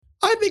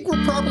I think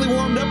we're properly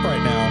warmed up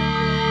right now.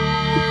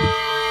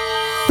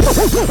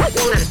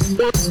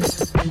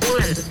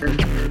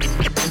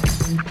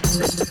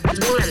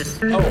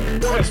 Oh,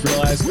 I just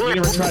realized we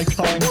never tried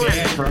calling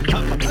Dan for a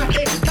cup of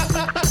pie.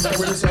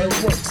 That's how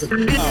it works.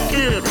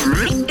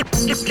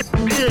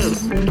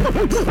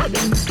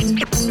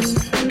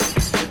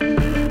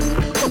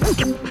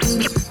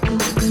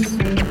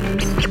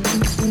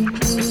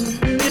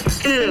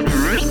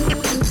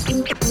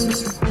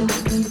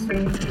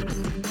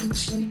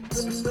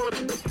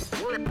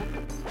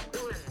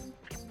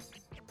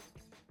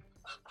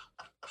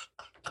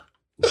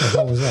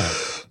 What was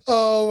that?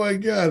 Oh my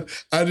god!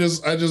 I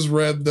just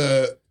read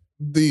the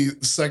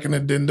second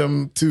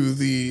addendum to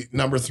the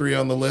number 3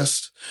 on the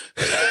list.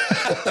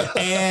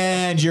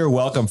 And you're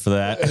welcome for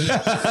that.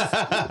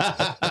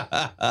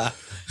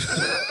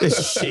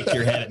 Just shake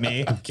your head at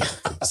me.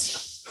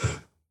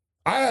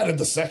 I added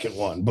the second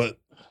one, but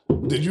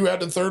did you add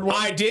the third one?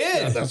 I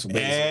did. Yeah, that's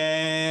amazing.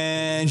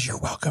 And you're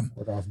welcome.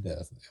 Ward off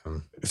death.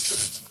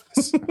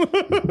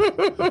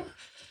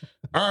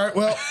 All right.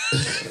 Well,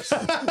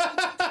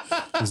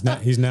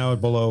 He's now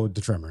below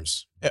the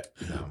tremors.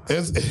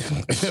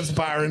 it's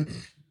Byron.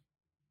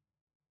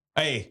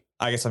 Hey,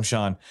 I guess I'm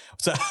Sean.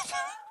 What's up?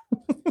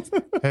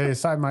 Hey,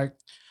 side mic.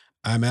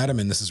 I'm Adam,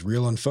 and this is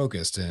Real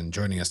Unfocused. And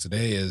joining us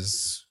today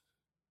is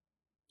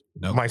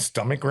My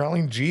stomach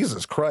growling?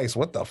 Jesus Christ,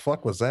 what the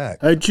fuck was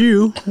that? At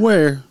you?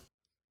 Where?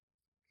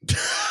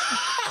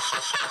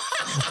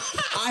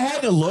 I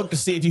had to look to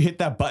see if you hit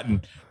that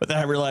button, but then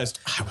I realized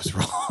I was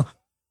wrong.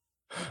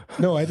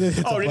 No, I did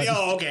hit the Oh, button.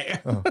 oh, okay.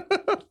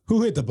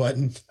 Who hit the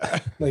button?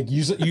 Like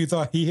you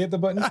thought he hit the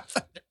button?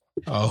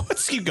 Oh,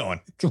 Let's keep going.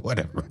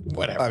 whatever.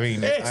 I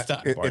mean, It's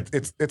not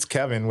important. it's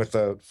Kevin with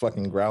the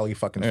fucking growly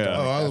fucking Yeah. stomach.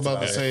 Oh, I was That's about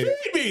to it. say,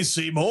 Feed me,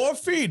 Seymour.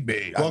 Feed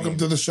me. welcome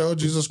to the show.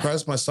 Jesus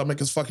Christ, my stomach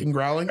is fucking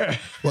growling.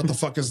 What the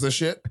fuck is this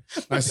shit?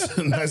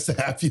 Nice to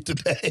have you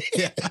today.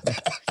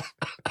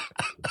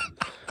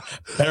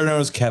 Better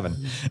known as Kevin.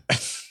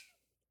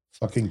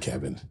 Fucking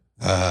Kevin.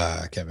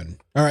 Kevin.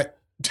 All right,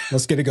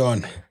 let's get it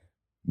going.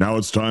 Now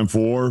it's time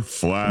for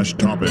Flash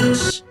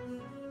Topics.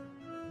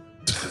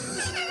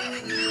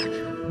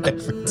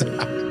 Every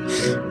time.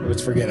 I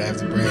always forget I have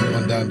to bring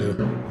one down to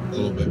a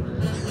little bit.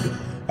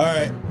 All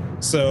right.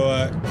 So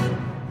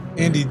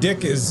Andy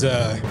Dick has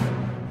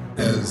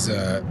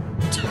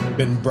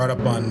been brought up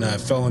on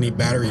felony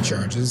battery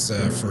charges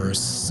for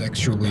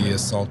sexually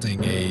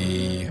assaulting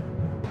a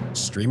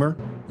streamer.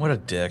 What a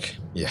dick.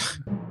 Yeah.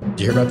 Did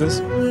you hear about this?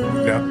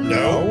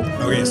 No.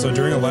 Okay, so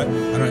during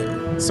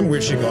a some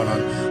weird shit going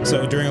on.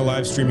 So during a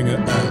live streaming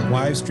event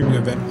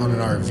on an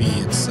RV,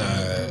 it's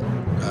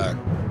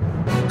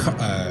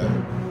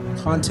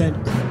content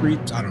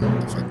creeps. I don't know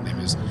what the fuck the name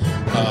is.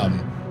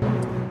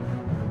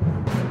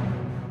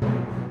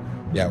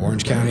 Yeah,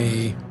 Orange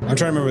County. I'm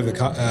trying to remember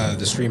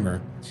the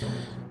streamer.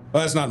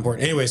 Well, that's not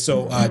important. Anyway,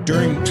 so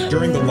during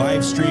the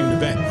live streamed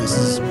event,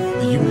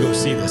 you can go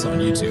see this on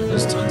YouTube.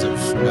 There's tons of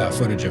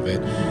footage of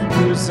it.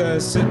 He was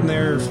sitting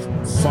there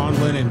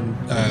fondling and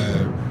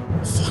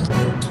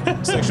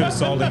sexually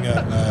assaulting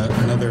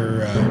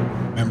another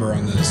member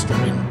on the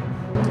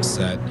streaming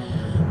set.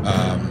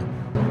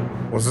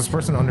 Was this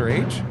person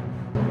underage?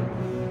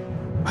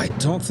 I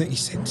don't think he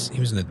said he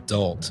was an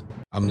adult.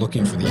 I'm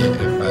looking for his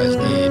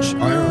age.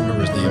 I don't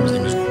remember his name. His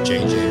name was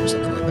JJ or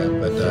something like that.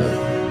 But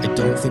I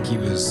don't think he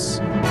was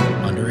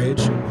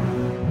underage.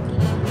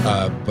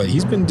 But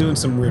he's been doing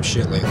some weird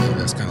shit lately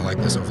that's kind of like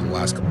this over the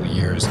last couple of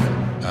years.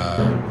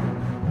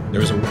 There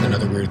was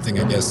another weird thing,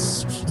 I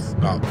guess,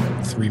 about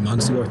 3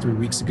 months ago or 3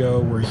 weeks ago,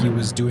 where he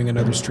was doing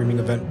another streaming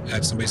event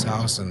at somebody's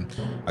house, and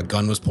a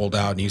gun was pulled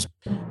out, and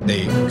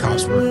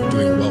cops were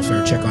doing a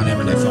welfare check on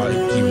him, and they thought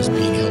he was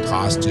being held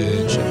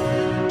hostage,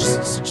 and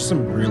just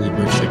some really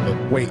weird shit.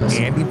 But Wait,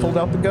 Andy pulled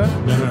out the gun?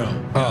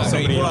 No. Oh, so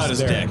he Somebody pulled else out his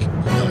there. dick.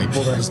 No, he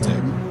pulled out his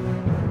dick.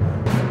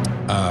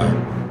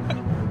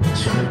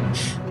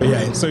 But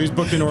yeah, so he was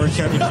booked in Orange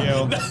County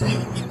Jail.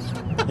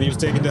 And he was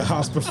taken to the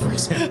hospital for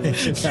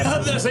examination.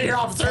 Say your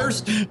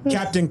officers.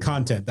 Captain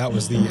Content. That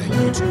was the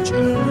YouTube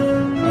channel. I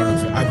don't know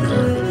if I've never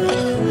heard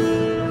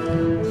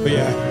of it. But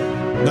yeah,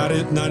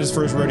 not his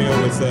first rodeo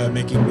with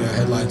making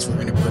headlines for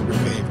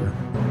inappropriate behavior.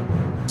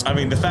 I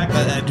mean, the fact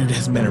that dude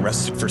hasn't been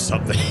arrested for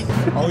something.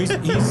 Oh,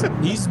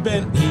 he's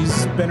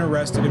been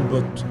arrested and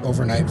booked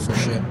overnight for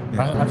shit.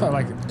 I thought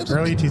like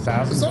early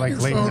 2000s, Is that like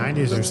your late phone?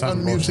 90s or That's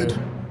something. unmuted.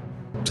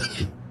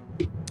 Bullshit.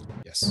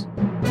 Yes.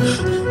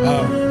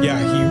 Yeah,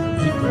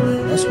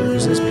 that's weird.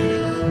 Is this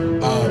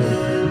muted?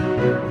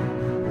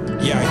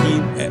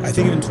 I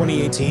think in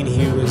 2018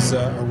 he was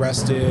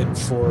arrested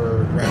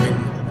for grabbing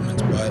a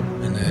woman's butt,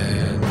 and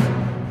then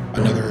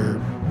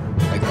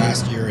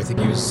last year I think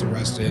he was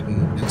arrested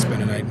and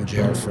spent a night in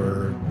jail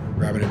for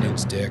grabbing a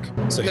dude's dick.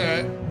 So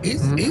Yeah,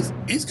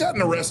 he's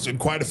gotten arrested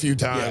quite a few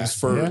times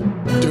for Yeah.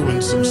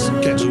 doing some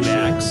sketchy shit.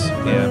 Max.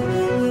 Yeah.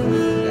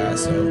 Yeah,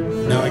 so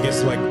now I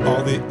guess like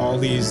all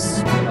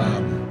these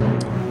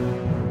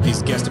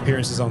guest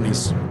appearances on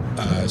these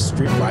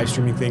live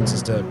streaming things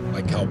just to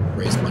like help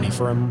raise money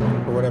for him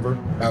or whatever.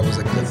 That was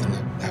like the thing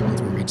that happened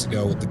 3 weeks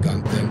ago with the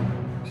gun thing.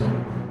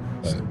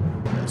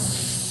 But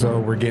So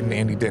we're getting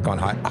Andy Dick on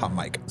hot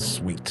mic.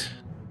 Sweet.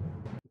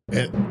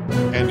 And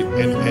Andy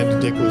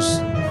Dick was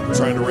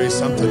trying to raise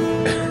something.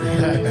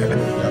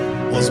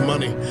 Was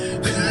money.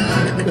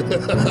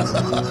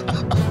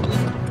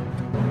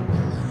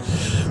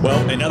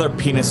 Well, in other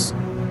penis,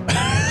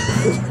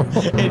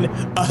 in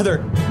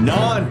other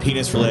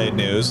non-penis related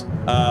news,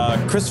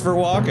 Christopher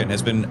Walken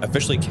has been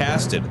officially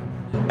casted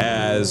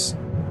as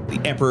the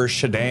Emperor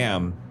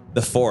Shaddam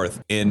IV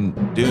in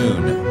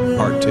Dune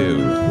Part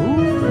 2.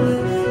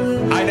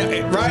 I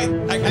know, right?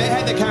 I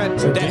had that kind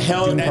of that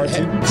hell. Dune Part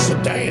 2?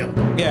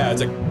 Shaddam. Yeah,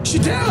 it's like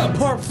Shaddam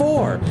Part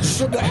 4.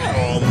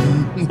 Shaddam.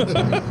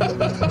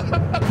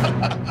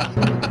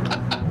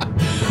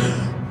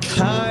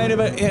 Kind of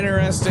an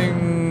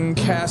interesting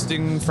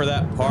casting for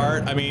that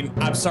part. I mean,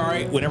 I'm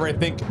sorry. Whenever I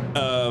think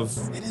of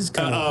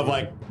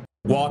like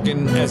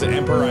Walken as an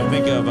emperor, I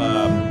think of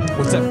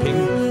what's that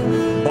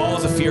ping?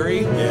 Balls of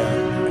Fury.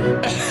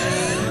 yeah.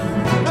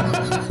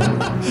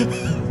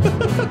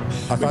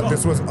 I thought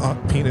this was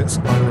penis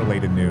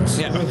unrelated news.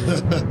 Yeah.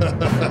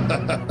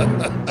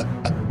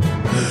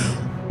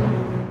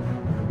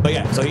 But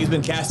yeah, so he's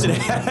been casted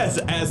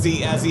as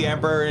the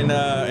emperor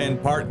in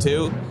Part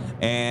 2,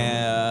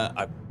 and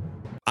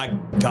I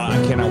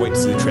cannot wait to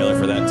see the trailer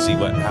for that and see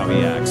how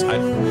he acts.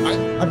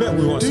 I bet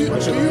we won't Do see you,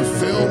 much do of you it.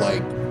 feel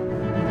like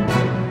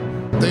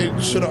they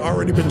should have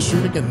already been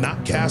shooting and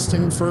not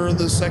casting for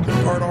the second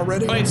part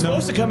already? It's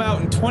supposed to come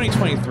out in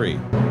 2023.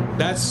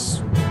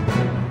 That's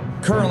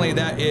currently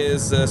that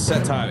is the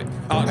set time.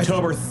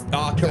 October And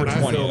I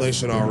feel they 20th.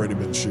 should have already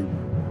been shooting.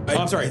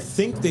 I'm sorry. I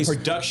think they.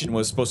 Production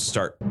was supposed to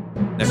start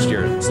next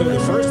year. So the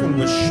first one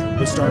was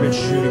started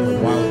shooting a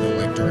while ago,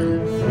 like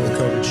during the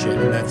COVID shit,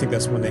 and I think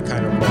that's when they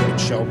kind of like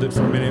shelved it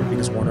for a minute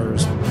because Warner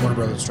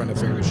Brothers was trying to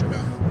figure this shit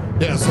out.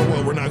 Yeah, so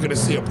what, we're not going to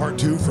see a part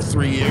 2 for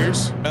 3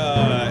 years?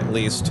 At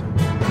least.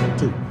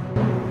 2.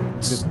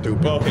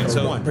 Stupid. Well, okay, Or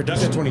so one.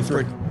 production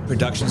 23.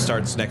 Production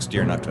starts next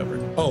year in October.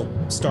 Oh,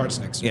 starts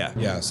next year.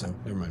 Yeah. Yeah. So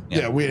never mind.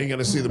 Yeah, we ain't going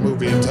to see the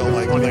movie until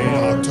like late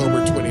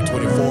October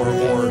 2024 or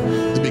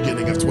the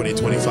beginning of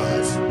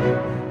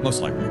 2025.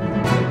 Most likely.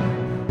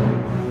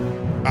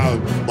 I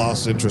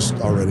lost interest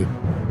already.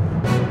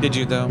 Did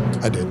you though?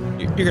 I did.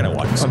 You're gonna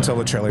watch it Until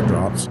the trailer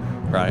drops.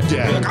 right?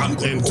 Yeah, Like, I'm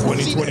gonna in go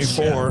see that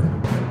 2024.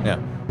 Yeah.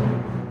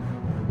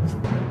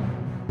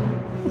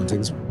 Wanna take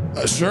this?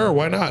 Sure,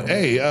 why not?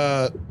 Hey,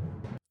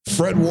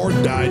 Fred Ward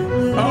died.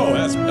 Oh,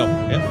 that's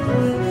yeah.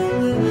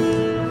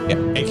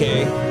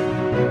 AKA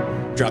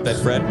drop that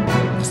Fred.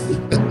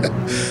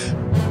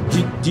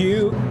 Do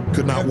you?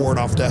 Could not ward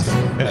off death.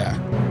 Yeah.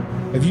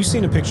 Have you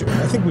seen a picture?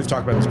 I think we've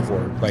talked about this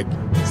before. Like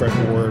Fred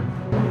Ward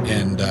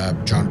and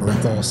John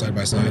Bernthal side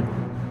by side.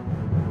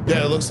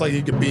 Yeah, it looks like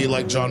he could be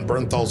like John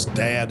Bernthal's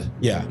dad,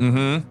 Yeah.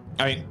 Mm-hmm.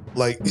 I mean,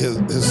 like his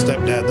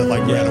stepdad that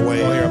like ran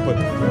away. Oh, here I put.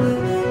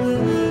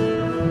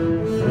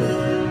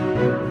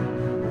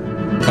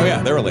 oh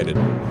yeah, they're related.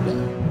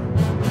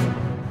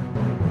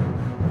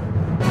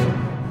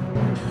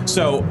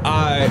 So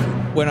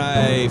when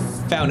I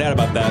found out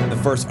about that, the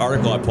first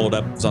article I pulled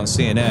up was on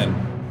CNN,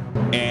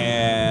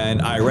 and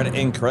I read it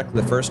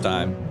incorrectly the first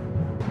time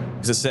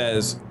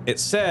because it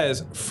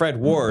says Fred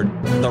Ward,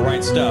 The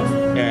Right Stuff,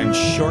 and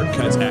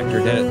Shortcuts actor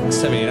dead at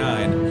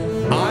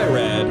 79. I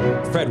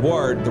read Fred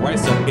Ward, The Right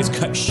Stuff is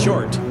cut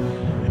short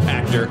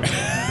actor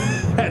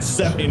at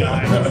 79.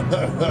 Yeah,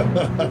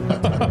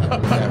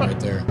 right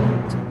there.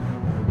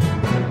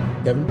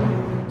 Kevin?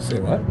 Say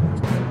what?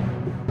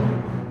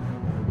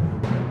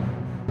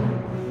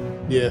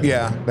 Yeah.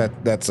 Yeah,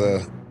 that's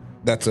a So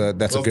good if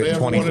they ever 23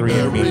 wanted to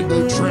and me.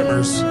 reboot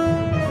Tremors.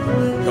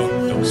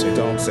 Don't say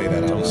Don't say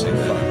that. Don't say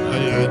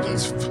that. Yeah,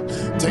 just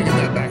taking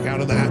that back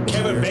out of the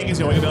atmosphere. Kevin Bacon's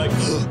going to be like,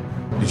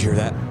 did you hear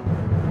that?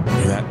 You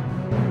hear that?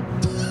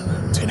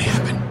 It's going to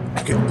happen.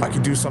 I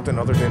could do something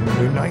other than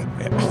Moon Knight.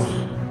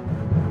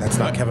 That's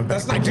not Kevin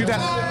Bacon. I do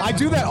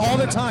that all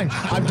the time.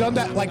 I've done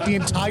that like the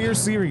entire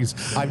series.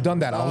 I've done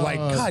that. I'm like,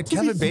 God,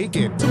 Kevin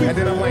Bacon. And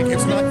then I'm like,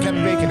 it's not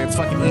Kevin Bacon. It's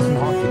fucking Ethan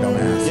Hawke, you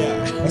dumbass.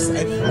 Yeah.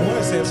 I want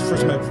to say that's the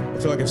first time I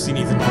feel like I've seen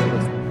Ethan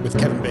Hawke with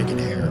Kevin Bacon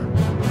hair.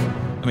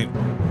 I mean,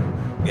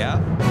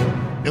 yeah.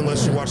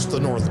 Unless you watch The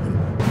Northman.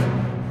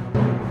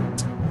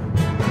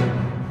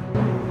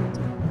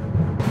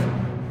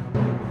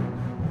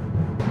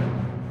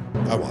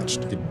 I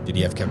watched. Did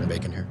he have Kevin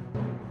Bacon hair?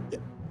 Yeah.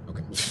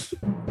 Okay. It's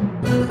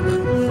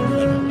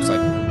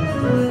like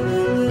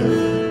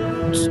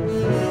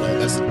no,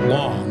 that's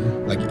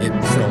long. Like it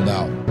frilled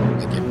out.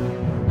 Like it.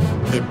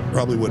 It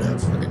probably would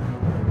have. Okay.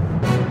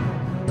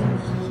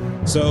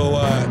 So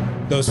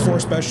those 4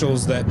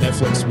 specials that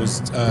Netflix was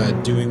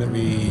doing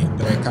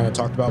that I kind of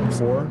talked about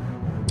before,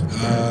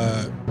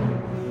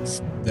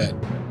 that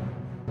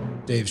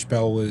Dave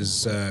Chappelle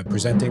was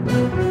presenting,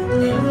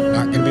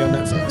 not going to be on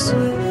Netflix,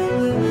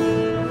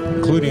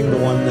 including the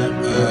one that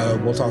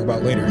we'll talk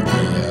about later,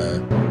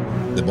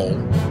 the bowl.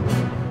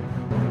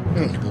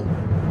 Hmm. The bowl.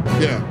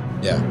 Yeah.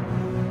 Yeah.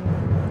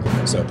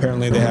 So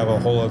apparently they have a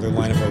whole other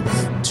lineup of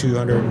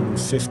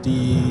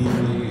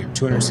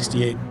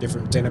 268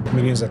 different stand-up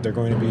comedians that they're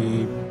going to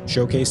be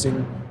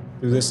showcasing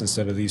through this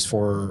instead of these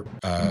 4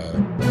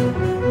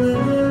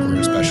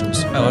 career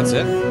specials. Oh, that's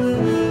it.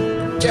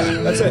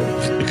 Yeah, that's it.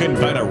 You couldn't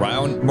find a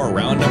more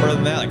round number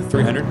than that, like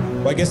 300.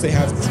 Well, I guess they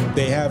have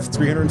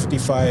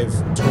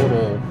 355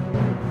 total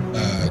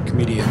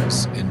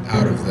comedians, and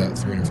out of that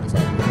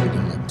 355, we're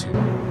doing like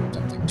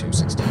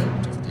 260,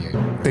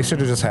 258. They should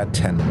have just had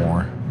 10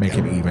 more. Make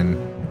it even.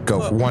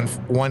 Go for one.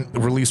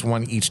 Release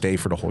one each day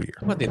for the whole year.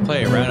 What, they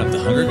play a round of the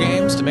Hunger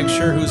Games to make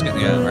sure who's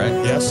getting? Yeah, right.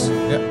 Yes.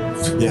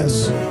 Yep.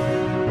 Yes.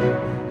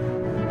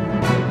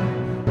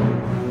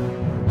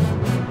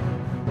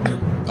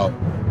 Oh.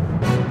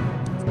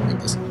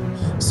 Goodness.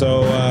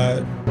 So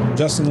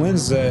Justin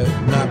Lin's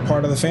not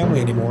part of the family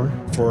anymore.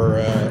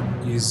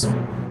 He's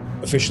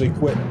officially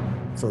quit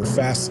for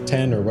Fast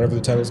 10 or whatever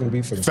the title is going to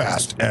be for the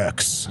Fast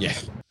X. Yeah.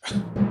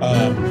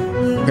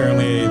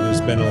 Apparently,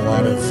 there's been a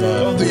lot of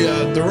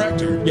The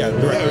director. yeah,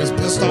 Yeah, he was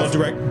pissed off.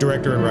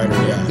 director and writer.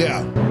 Yeah.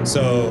 Yeah.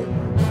 So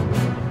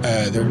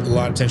there a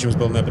lot of tension was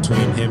building up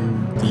between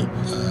him,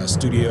 the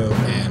studio,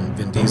 and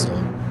Vin Diesel.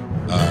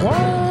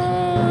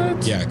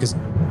 What? Yeah, because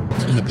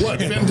What?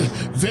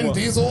 Vin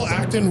Diesel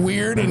acting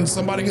weird and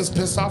somebody gets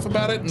pissed off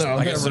about it? No.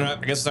 I guess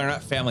they're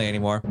not family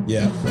anymore.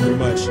 yeah, pretty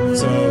much.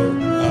 So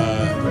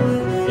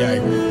yeah,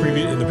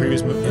 in the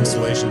previous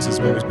installations, he's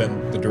always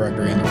been the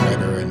director and the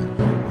writer, and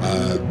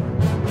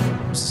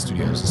what's the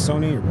studio? Is it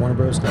Sony or Warner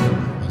Bros? I don't know.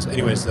 What it was.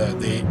 Anyways,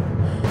 they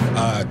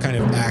kind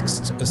of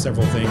axed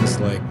several things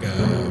like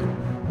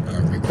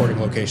recording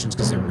locations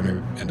because they were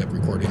going to end up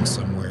recording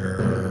somewhere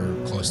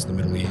close to the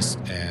Middle East,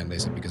 and they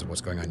said because of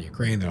what's going on in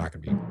Ukraine, they're not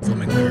going to be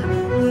filming there.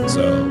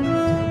 So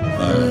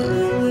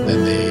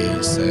then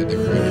they said they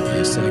were going to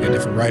be sending a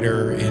different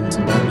writer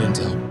into London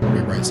to help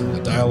rewrite some of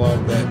the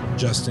dialogue that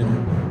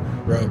Justin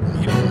wrote,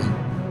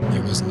 and he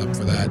wasn't up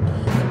for that.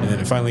 And then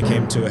it finally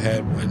came to a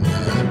head when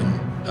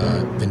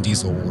Vin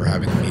Diesel were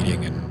having a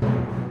meeting, and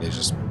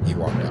he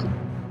walked out.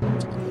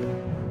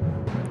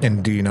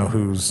 And do you know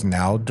who's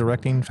now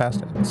directing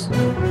Fast X?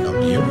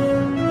 Oh, do you?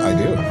 I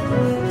do.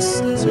 Let's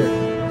hear it.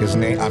 His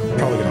name, I'm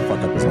probably going to fuck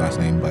up his last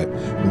name, but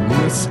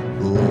Louis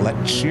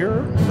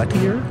Leterrier?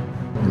 Leterrier?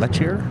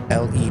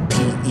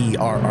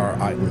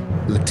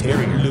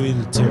 Leterrier. Louis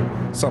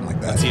Leterrier. Something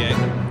like that.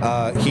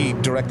 That's it. He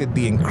directed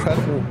The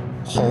Incredible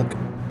Hulk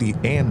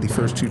and the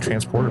first 2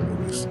 Transporter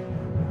movies.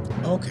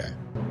 Okay.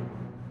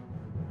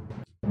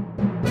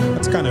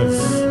 That's kind of.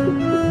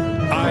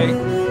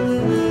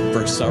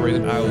 For some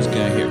reason, I was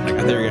gonna hear. Like, I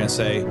thought they were gonna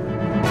say,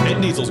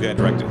 Vin Diesel's gonna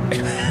direct it.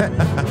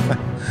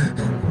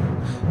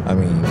 I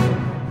mean,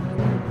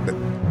 the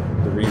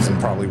reason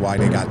probably why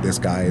they got this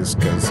guy is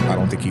because I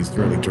don't think he's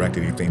really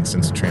directed anything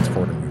since the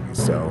Transporter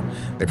movies. So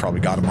they probably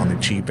got him on the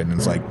cheap, and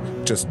it's like,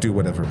 just do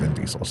whatever Vin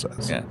Diesel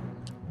says. Yeah.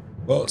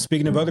 Well,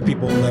 speaking of other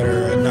people that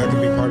are not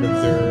going to be part of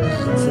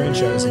their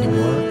franchise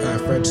anymore,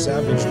 Fred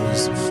Savage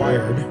was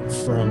fired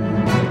from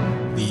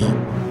the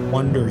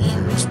Wonder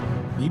Years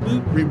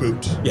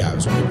reboot. Yeah, it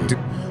was a reboot.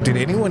 Did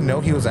anyone know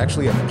he was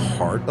actually a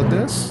part of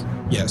this?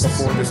 Yes.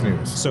 Before this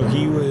news. So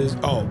he was.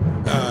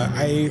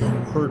 I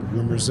heard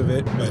rumors of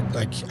it, but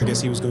like I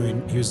guess he was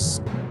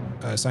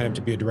signed up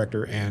to be a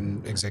director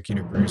and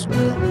executive producer.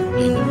 Part of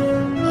it.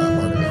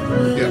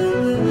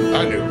 Yeah.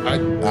 I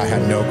knew. I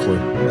had no clue.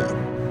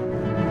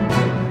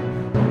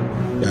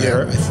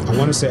 Yeah. I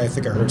want to say I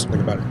think I heard something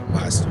about it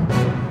last year.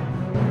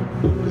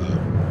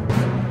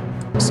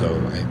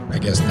 So I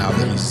guess now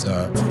that he's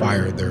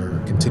fired, they're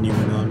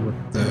continuing on with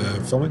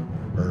the filming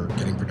or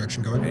getting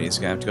production going. And he's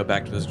gonna have to go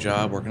back to his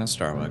job working at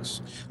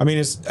Starbucks. I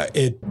mean,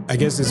 I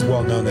guess it's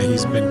well known that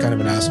he's been kind of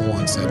an asshole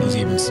on set. He's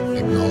even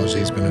acknowledged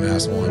he's been an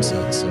asshole on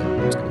set, so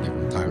it's gonna give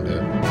him time to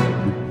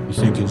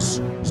rethink his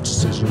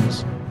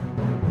decisions.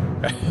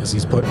 As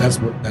he's put, that's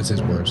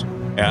his words.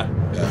 Yeah.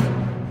 Yeah.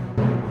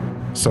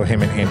 So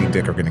him and Andy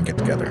Dick are going to get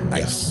together.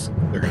 Nice. Yeah.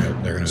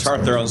 They're gonna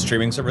Start their own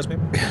streaming service,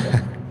 maybe.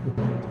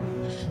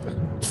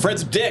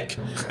 Fred's dick.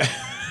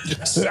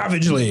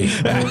 Savagely.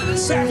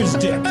 Savage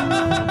dick.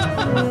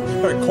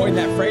 Better coin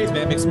that phrase,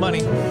 man. Makes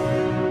money.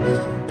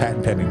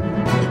 Patent pending.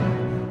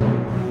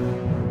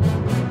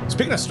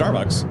 Speaking of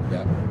Starbucks.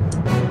 Yeah.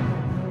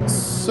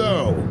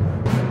 So,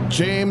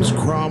 James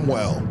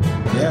Cromwell.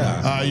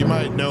 Yeah. You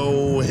might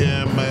know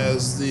him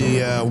as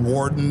the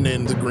warden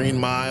in The Green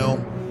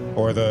Mile.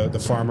 Or the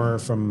farmer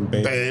from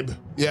Babe.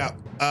 Yeah.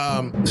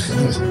 Well,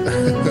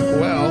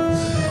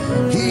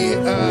 he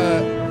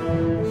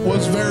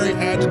was very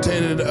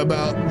agitated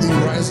about the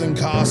rising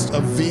cost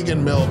of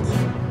vegan milk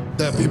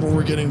that people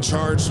were getting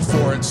charged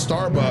for at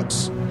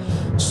Starbucks.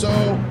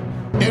 So,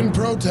 in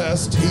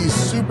protest, he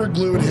super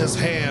glued his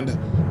hand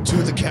to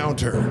the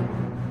counter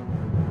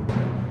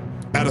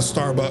at a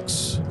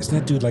Starbucks. Isn't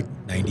that dude like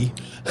 90?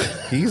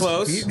 He's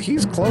Close.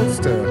 He's close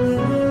to,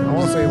 I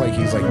want to say like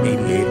he's like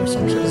 88 or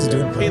some shit. He's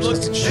doing He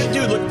looks. That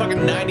dude looked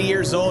fucking 90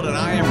 years old, and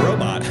I am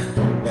robot.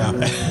 Yeah.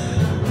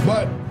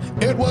 But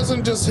it was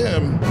wasn't just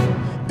him.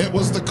 It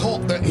was the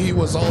cult that he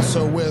was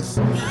also with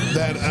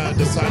that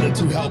decided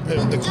to help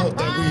him. The cult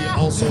that we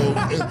also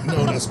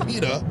known as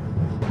PETA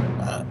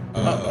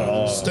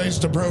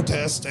staged a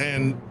protest,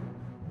 and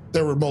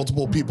there were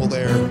multiple people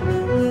there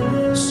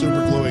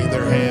super gluing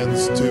their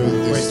hands to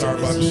the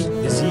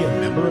Starbucks. Is he a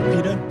member of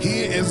PETA? He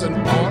is an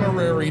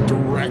honorary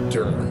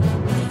director.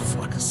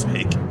 For fuck's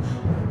sake.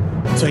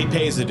 So he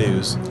pays the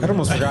dues. I'd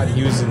almost forgot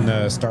he was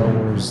in Star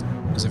Wars.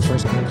 Is it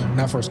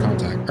not First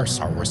Contact, or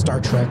Star Wars, Star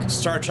Trek?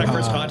 Star Trek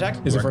First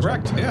Contact? Is it First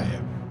correct? Contact?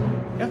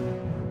 Yeah.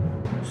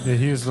 Yeah,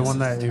 he was the one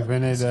that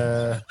invented.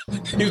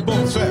 He was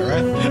Boba Fett,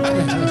 right?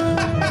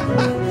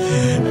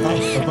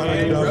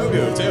 And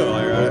Grogu too.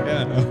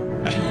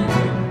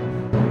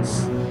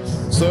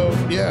 Yeah. So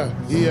yeah,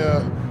 he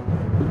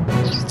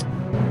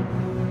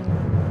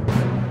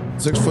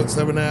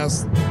 6'7"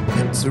 ass,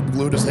 super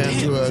glued his hand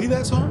to a See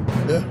that song?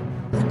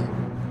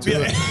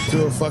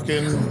 to a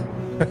fucking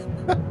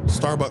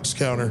Starbucks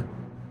counter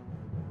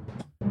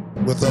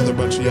with other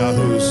bunch of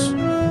yahoos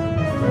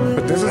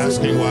But this is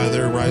asking why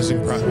they're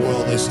rising.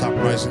 Well, they stopped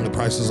rising the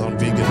prices on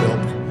vegan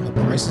milk.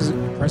 Prices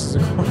are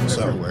going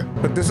So- everywhere.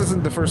 But this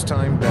isn't the first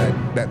time that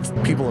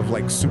people have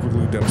like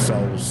superglued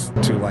themselves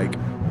to like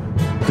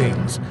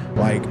things.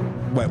 Like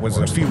what was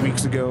it, a few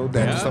weeks ago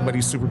that Yeah. somebody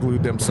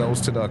superglued themselves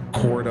to the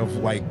court of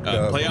like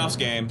the Playoffs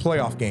game.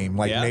 playoff game,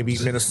 like Yeah. maybe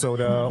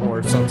Minnesota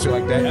or something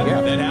like that.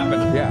 Yeah, that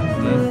happened. Yeah.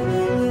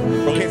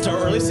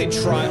 Or at least they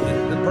tried.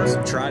 The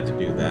person tried to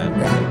do that.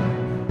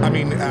 I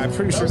mean, I'm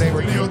pretty That sure was they the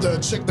were. video of the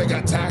chick that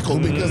got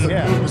tackled because the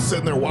Yeah. dude was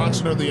sitting there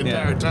watching her the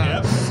entire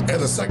time. And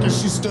the second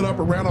she stood up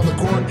and ran on the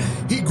court,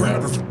 he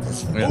grabbed her.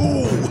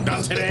 Ooh,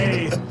 Not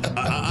today.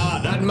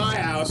 Not in my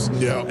house.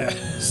 Yeah.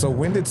 So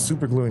when did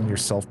supergluing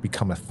yourself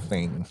become a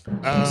thing?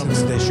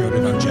 Since they showed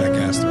it on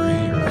Jackass 3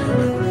 or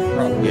whatever.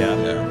 Probably. Yeah.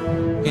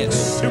 It's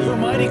super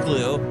mighty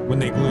glue. When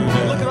they glued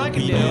Look what I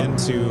can Pete do.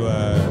 into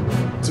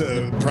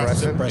To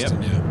Preston.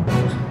 Preston, yeah.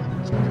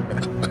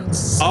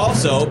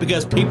 Also,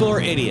 because people are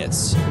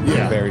idiots.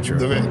 Yeah. Very true.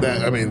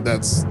 I mean,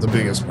 that's the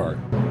biggest part.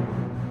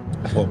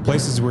 Well,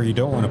 places where you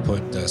don't want to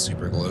put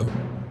super glue.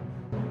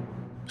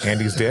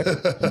 Andy's dick. Maybe.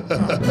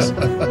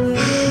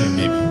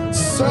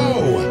 So,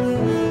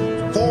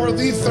 for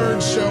the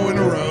third show in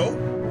a row,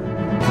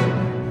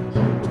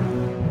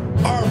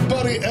 our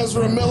buddy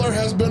Ezra Miller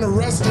has been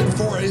arrested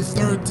for a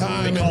third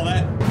time Call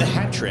that the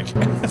hat trick.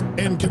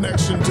 in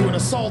connection to an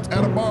assault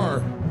at a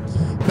bar.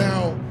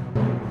 Now,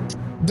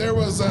 there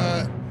was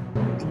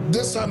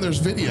this time there's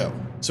video.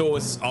 So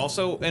it's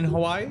also in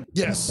Hawaii?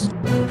 Yes.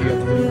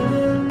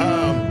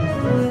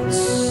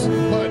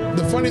 But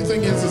the funny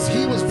thing is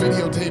he was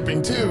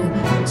videotaping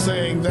too,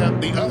 saying that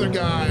the other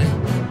guy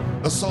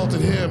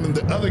assaulted him, and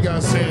the other guy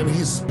saying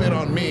he spit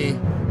on me.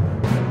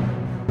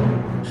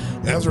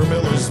 Ezra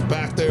Miller's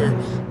back there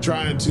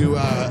trying to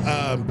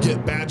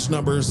get badge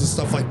numbers and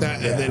stuff like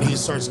that, and then he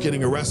starts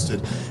getting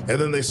arrested. And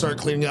then they start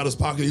cleaning out his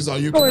pocket. He's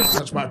like, "You cannot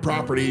touch my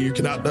property. You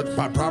cannot touch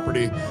my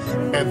property."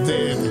 And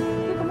then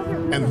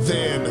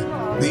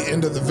the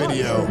end of the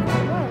video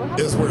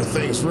is where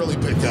things really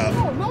pick up,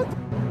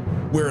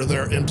 where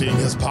they're emptying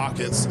his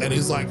pockets, and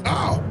he's like,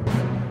 "Oh,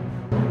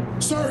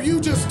 sir, you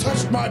just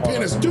touched my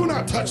penis. Do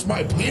not touch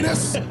my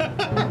penis."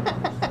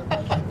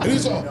 And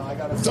he's all,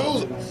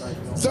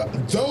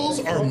 those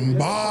are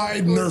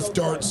my Nerf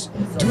darts.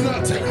 Do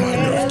not take my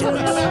Nerf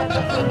darts.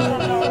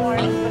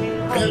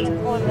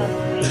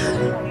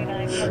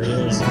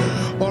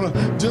 Hold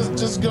on,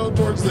 just go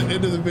towards the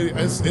end of the video.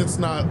 It's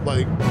not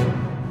like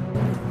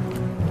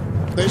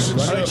they should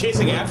Are they show.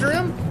 chasing after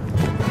him?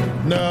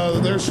 No,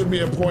 there should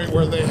be a point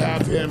where they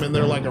have him and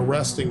they're like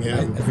arresting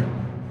I him.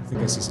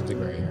 think I see something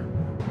right here.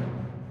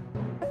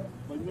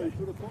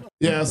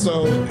 Yeah,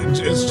 so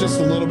it's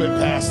just a little bit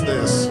past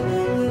this.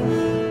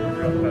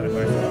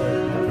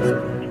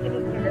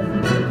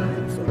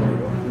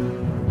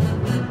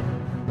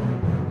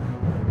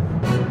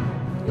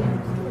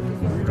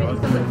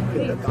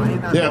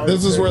 Yeah,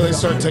 this is where they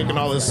start taking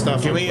all this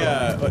stuff. Can we,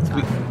 yeah,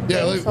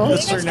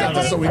 let's turn down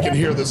this so we can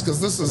hear this, because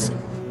this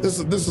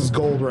is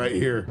gold right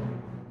here.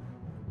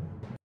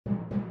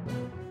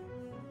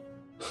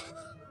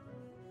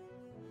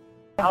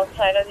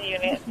 Outside of the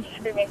unit,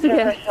 screaming for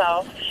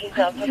herself. She's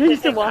on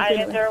Pacific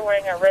Islander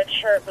wearing a red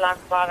shirt, black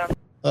bottom.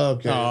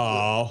 Okay.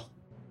 Oh.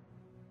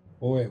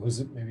 Oh wait, was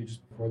it maybe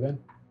just before then?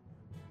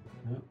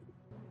 No.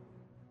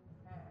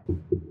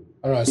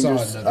 I don't know. I saw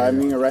another. I'm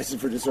being arrested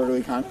for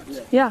disorderly conduct.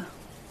 Yeah.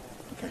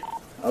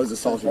 I was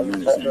assaulted. You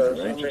understand that,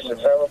 right?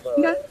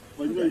 Okay.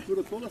 Well, you should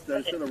have told us that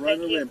instead of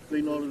running away and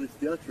playing all of these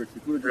theatrics.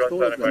 You could have just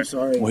told us that. I'm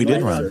sorry. Well, he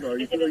did run.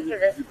 You could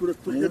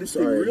have quit this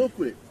thing sorry. real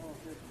quick.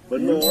 But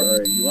I'm no,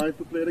 sorry. you wanted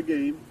to play the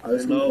game. I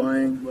was and now-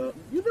 complying. Well,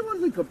 you the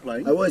one that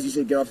complained. I was. You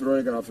said get off the road.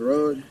 I got off the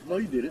road. No,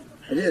 you didn't.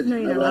 I did. No, I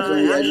you walked don't.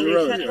 on the edge of the Actually,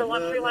 road. Central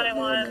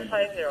 131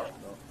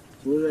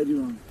 What did I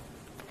do wrong?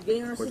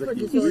 Getting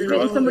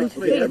somebody's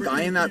Okay, a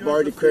guy in that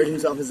bar declared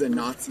himself as a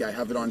Nazi. I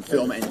have it on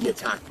film, and he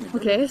attacked me.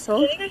 Okay,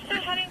 so?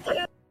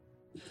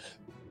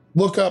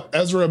 Look up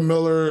Ezra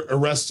Miller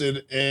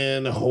arrested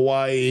in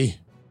Hawaii.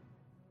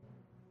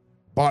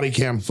 body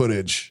cam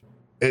footage.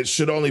 It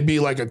should only be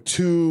like a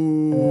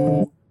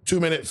 2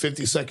 minute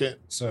 50-second.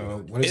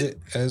 So what is it?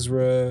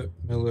 Ezra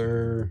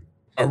Miller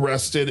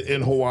arrested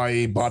in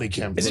Hawaii body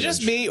cam footage. Is it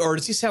just me, or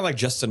does he sound like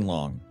Justin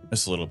Long?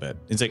 Just a little bit.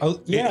 It's like,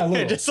 oh, yeah, a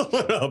little. Just a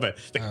little bit.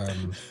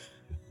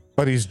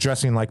 But he's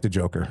dressing like the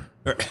Joker.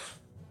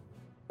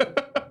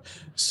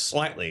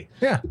 Slightly.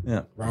 Yeah.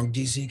 Wrong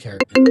DC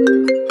character.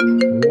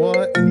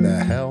 What in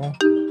the hell?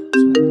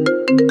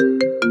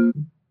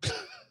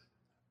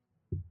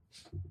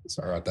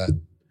 Sorry about that.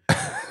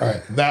 All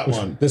right. That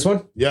one. This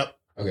one? Yep.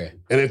 Okay.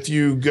 And if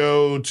you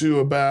go to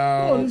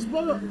about... Oh, this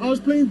brother, I was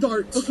playing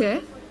darts.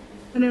 Okay.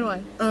 And then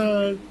what?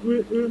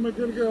 With my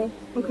good girl.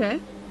 Okay.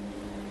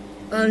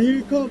 And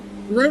he come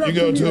right up You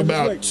go me to and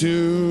about like,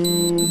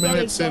 2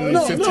 minutes and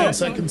 15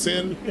 seconds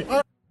in.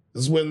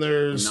 This is when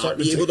they're Not starting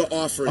be to able take... to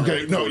offer.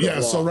 Okay, no, yeah,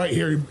 so right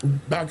here,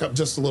 back up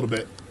just a little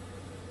bit.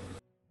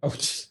 Oh,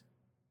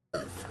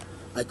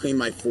 I claim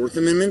my Fourth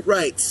Amendment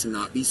rights to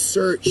not be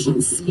searched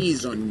and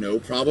seized on no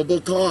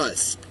probable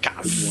cause.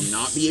 You will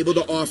not be able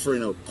to offer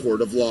in a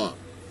court of law.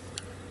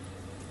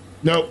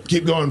 Nope,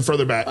 keep going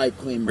further back. I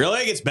claim.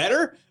 Really? It gets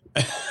better?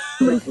 Oh,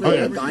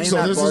 yeah.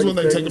 So this is when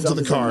they take him to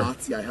the car.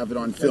 Nazi, I have it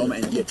on film,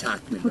 and he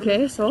attacked me.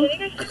 Okay, so?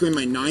 I claim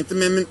my Ninth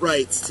Amendment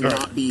rights to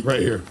not be right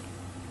here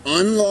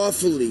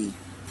unlawfully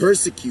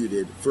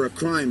persecuted for a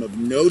crime of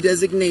no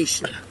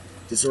designation,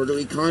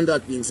 disorderly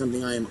conduct being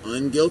something I am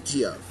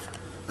unguilty of.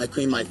 I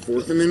claim my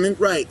Fourth Amendment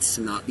rights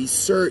to not be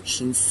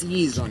searched and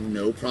seized on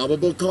no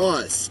probable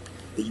cause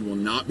that you will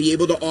not be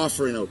able to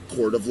offer in a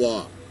court of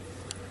law.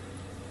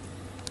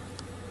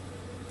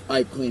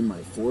 I claim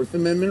my Fourth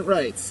Amendment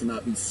rights to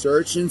not be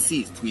searched and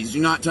seized. Please do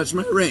not touch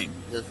my ring.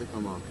 Yes,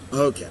 come on.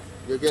 Okay.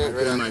 You're getting I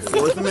claim my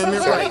Fourth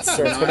Amendment rights to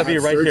Sir, it's not gonna be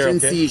have right search here, and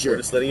okay? seizure We're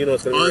just letting you know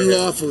it's gonna be right here.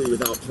 unlawfully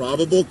without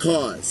probable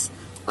cause.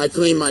 I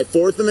claim my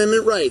Fourth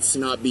Amendment rights to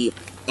not be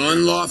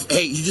unlawful.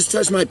 Hey, you just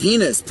touched my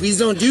penis. Please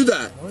don't do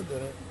that.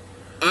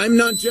 I'm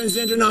not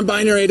transgender,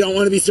 non-binary. I don't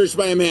want to be searched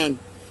by a man.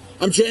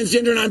 I'm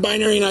transgender,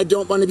 non-binary, and I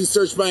don't want to be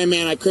searched by a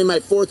man. I claim my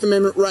Fourth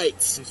Amendment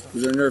rights.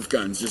 These are Nerf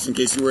guns, just in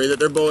case you worry that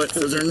they're bullets.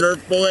 Those are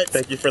Nerf bullets.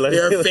 Thank you for letting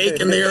They me are fake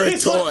and they are a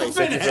toy.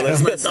 Thank you for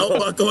That's letting my me belt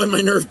buckle and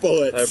my Nerf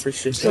bullets. I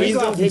appreciate it. Please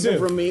don't take them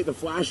from me. The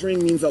flash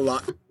ring means a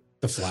lot.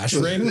 the flash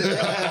ring?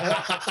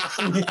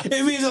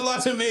 It means a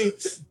lot to me.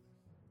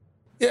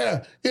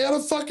 Yeah, he had a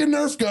fucking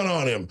Nerf gun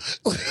on him.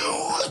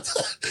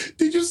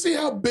 Did you see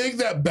how big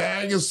that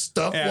bag of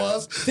stuff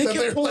was? They That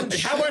kept they're pulling- like-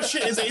 How much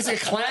shit is it? He's a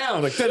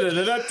clown. Like, No,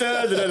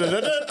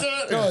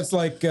 it's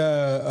like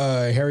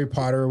Harry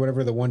Potter or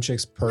whatever, the one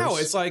chick's purse. no,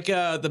 it's like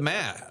the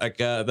mask. Like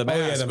the mask.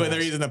 yeah, the when they're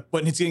mask. using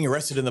when he's getting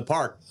arrested in the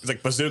park. It's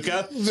like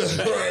bazooka.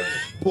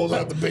 Pulls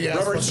out the big ass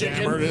Rubber fucking chicken.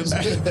 hammer it is.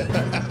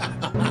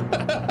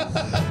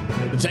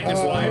 Detective's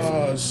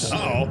wife. Shit.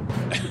 Oh.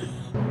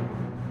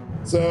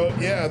 So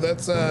yeah,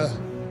 that's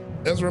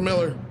Ezra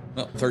Miller.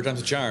 Well, third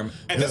time's a charm.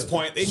 At this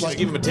point, they should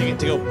give him a ticket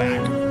to go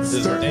back to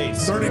his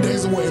days. 30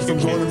 days away from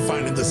going and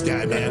finding this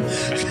guy, man.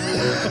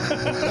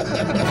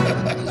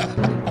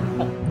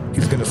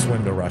 He's gonna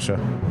swim to Russia.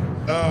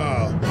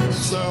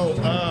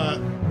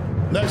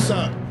 Next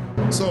up.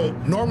 So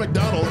Norm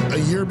Macdonald, a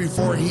year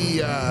before he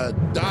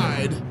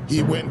died,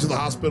 he went into the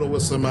hospital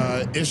with some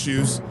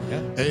issues,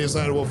 and he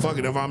decided, well, fuck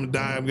it, if I'm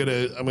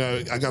gonna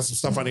die, I got some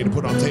stuff I need to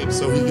put on tape.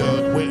 So he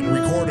went and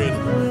recorded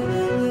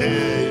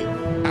a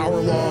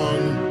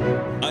hour-long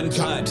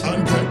Uncut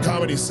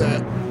comedy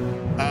set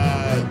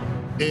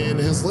in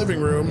his living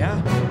room.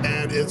 Yeah.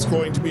 And it's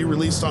going to be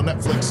released on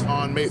Netflix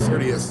on May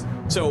 30th.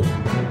 So,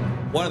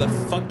 one of the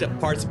fucked up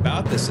parts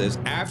about this is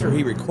after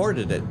he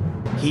recorded it,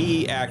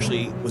 he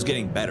actually was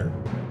getting better.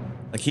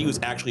 Like he was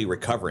actually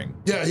recovering.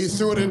 Yeah, he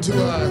threw it into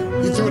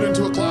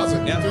a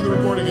closet. Yeah. He threw the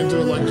recording into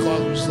like a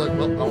closet. Just like,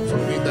 well, I don't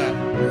fucking need that.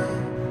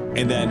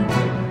 And then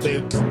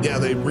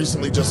They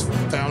recently just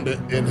found it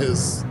in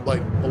his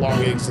like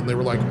belongings, and they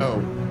were like,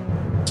 oh,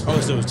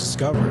 so it was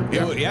discovered.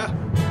 yeah.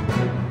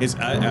 His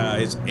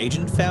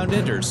agent found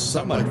it or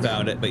someone like that.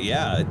 found it, but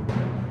yeah.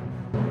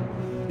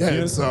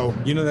 yeah. So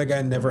You know that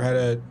guy never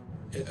had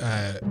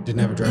didn't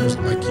have a driver's,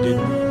 like he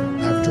didn't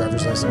have a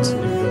driver's license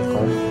and didn't drove a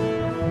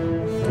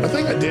car. I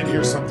think I did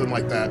hear something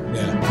like that.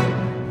 Yeah.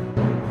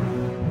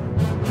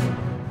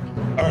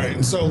 All right,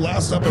 and so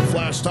last up in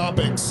Flash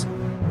Topics,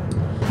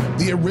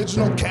 the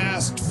original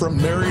cast from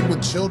Married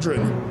with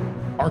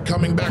Children are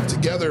coming back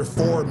together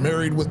for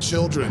Married with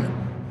Children,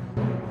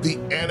 the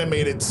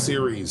animated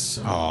series.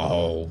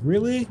 Oh,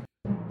 really?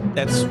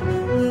 That's the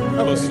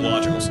most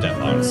logical step,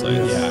 honestly.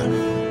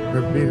 Yeah.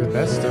 Would be the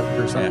best step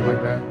or something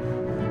like that.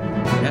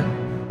 Yeah.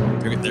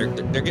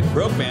 They're getting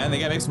broke, man. They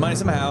gotta make some money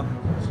somehow.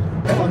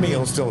 Ed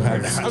O'Neill still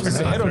has. I was gonna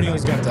say, Ed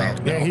O'Neill's got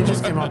that. Yeah, he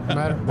just came out with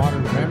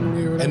Modern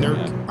Family or And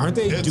whatever. aren't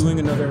they doing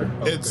another?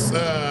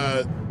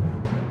 Oh,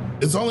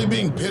 It's only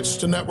being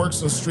pitched to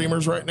networks and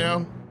streamers right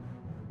now,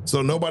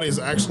 so nobody's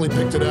actually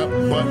picked it up,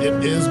 but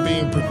it is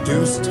being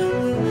produced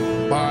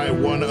by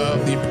one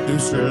of the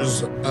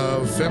producers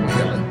of Family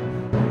Guy.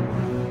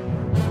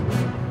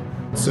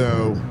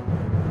 So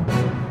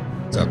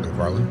Is that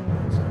McFarlane?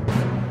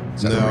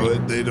 Is that a No,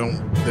 ring? they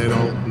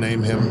don't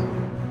name him.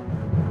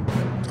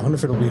 I wonder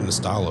if it'll be in the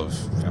style of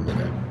Family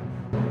Guy.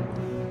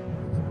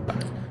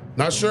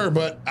 Not sure,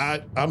 but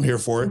I'm here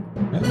for it.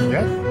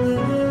 Yeah.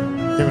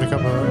 Give it a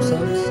couple of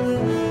episodes.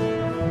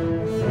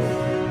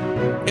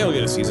 It'll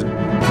get a season.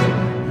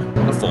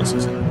 A full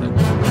season, I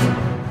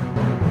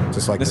think.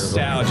 Just like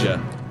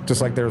Nostalgia.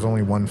 Just like there's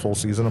only one full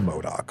season of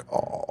MODOK.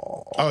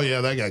 Oh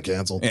yeah, that got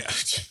canceled. Yeah.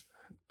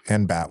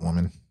 And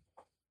Batwoman.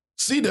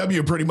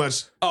 CW pretty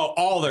much. Oh,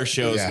 all their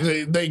shows.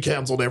 Yeah, they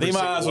canceled every. They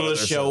might single as one well of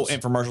just their show shows.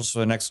 infomercials for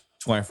the next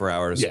 24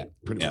 hours. Yeah,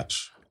 pretty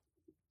much.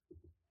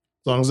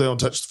 As long as they don't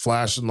touch the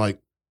Flash and like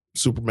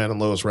Superman and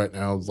Lois right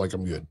now, like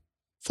I'm good.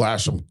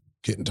 Flash, I'm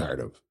getting tired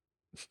of.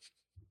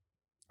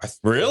 Are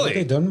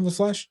they done with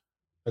Flash?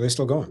 Are they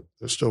still going?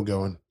 They're still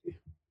going.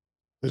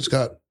 They just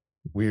got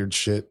weird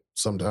shit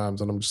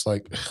sometimes, and I'm just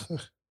like,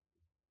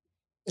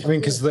 I mean,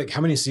 because like,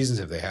 how many seasons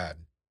have they had?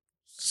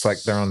 It's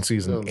like they're on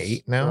season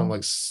 8 now. I'm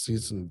like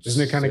season.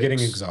 Isn't it kind of 6. getting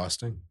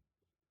exhausting?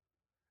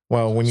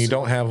 Well, when you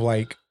don't have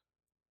like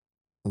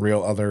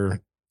real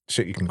other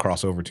shit you can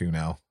cross over to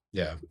now.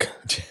 Yeah.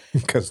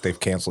 Because they've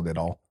canceled it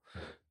all.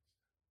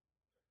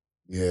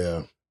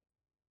 Yeah.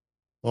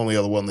 Only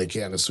other one they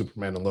can is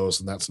Superman and Lois,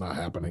 and that's not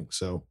happening.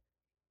 So,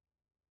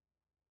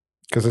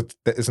 because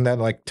isn't that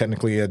like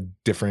technically a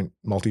different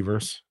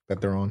multiverse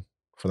that they're on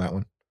for that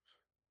one?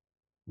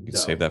 We can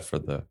save that for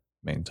the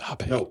main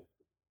topic. No,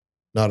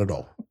 not at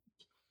all.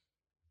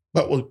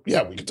 But well,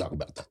 yeah, we can talk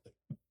about that.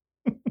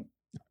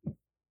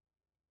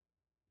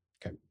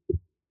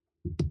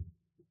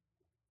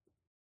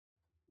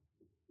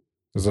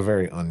 It's a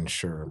very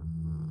unsure.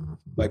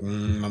 Like,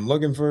 I'm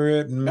looking for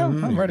it.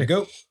 I'm ready to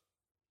go.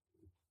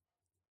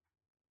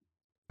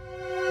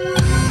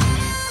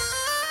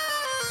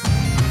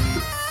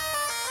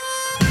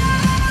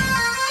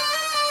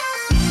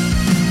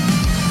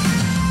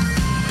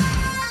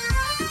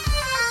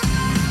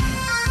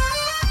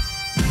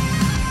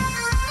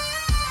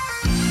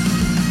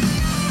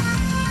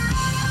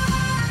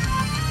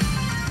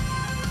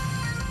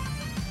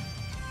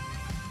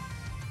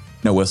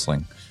 No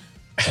whistling.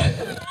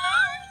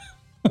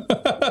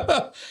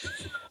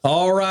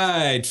 All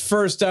right.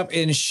 First up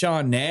in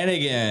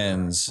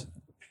Shenanigans.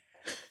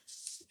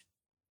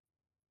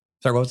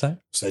 Sorry, what was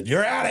that? Said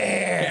you're out of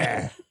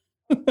here.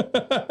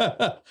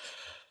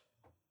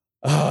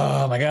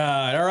 Oh my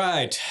God. All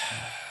right.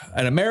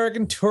 An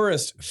American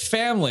tourist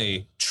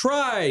family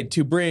tried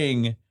to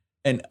bring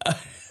an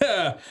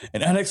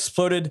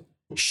unexploded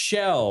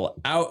shell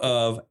out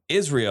of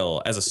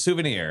Israel as a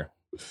souvenir.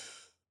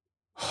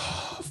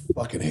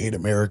 Fucking hate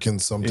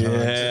Americans sometimes.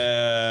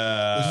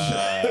 Yeah.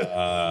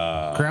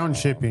 Ground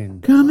shipping.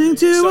 Coming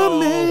to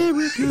So-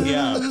 America.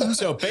 Yeah.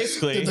 So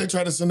basically, Did they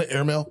try to send an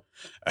airmail?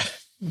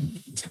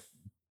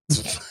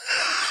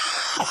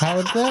 How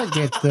did that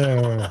get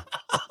there?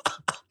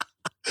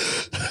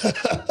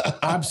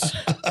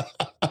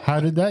 How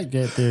did that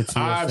get there?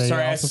 I'm TSA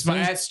sorry, officer?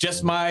 that's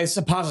just my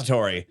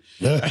suppository.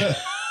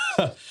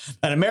 An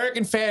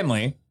American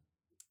family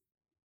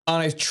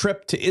on a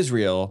trip to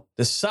Israel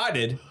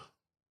decided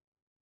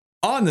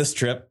on this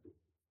trip,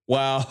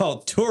 while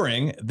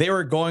touring, they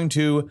were going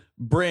to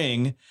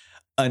bring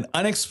an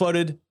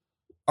unexploded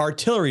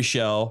artillery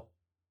shell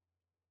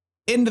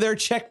into their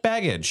checked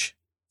baggage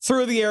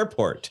through the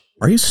airport.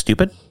 Are you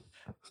stupid?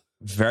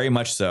 Very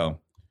much so.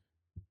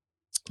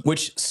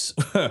 Which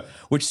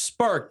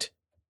sparked,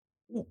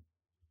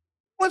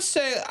 let's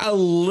say, a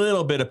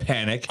little bit of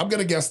panic. I'm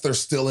gonna guess they're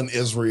still in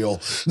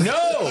Israel.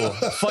 No,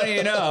 funny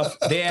enough,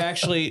 they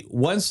actually,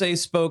 once they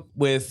spoke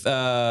with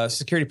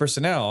security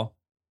personnel,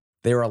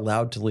 they were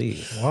allowed to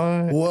leave.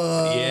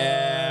 What?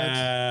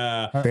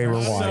 Yeah. They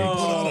were Put white.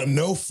 on a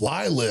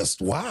no-fly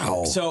list.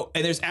 Wow. So,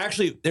 and there's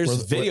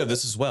video of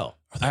this as well.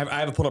 I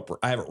have it pulled up.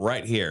 I have it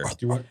right here. Do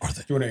you want to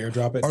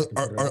airdrop it?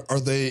 Are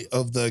they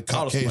of the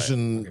I'll just play it.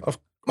 Caucasian?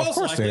 Most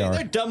course likely, they are.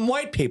 they're dumb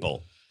white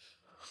people.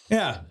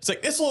 Yeah, it's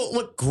like this will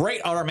look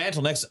great on our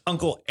mantle next to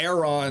Uncle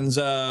Aaron's,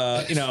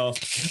 Aaron's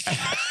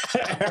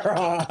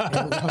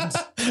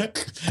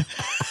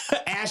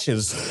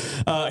ashes.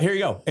 Here you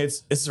go.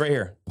 This is right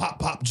here.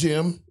 Pop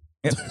Jim.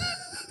 Yep.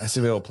 That's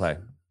the way we'll play.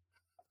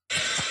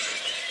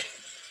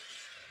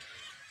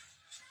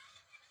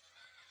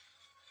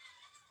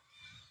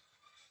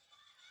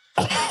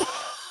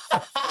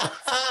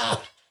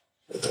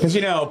 Because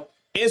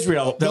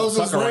Israel don't Those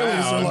fuck Israelis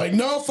around. are like,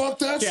 no, fuck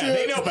that yeah, shit.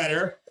 they know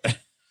better.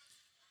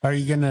 Are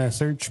you gonna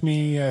search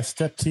me,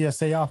 step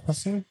TSA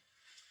officer?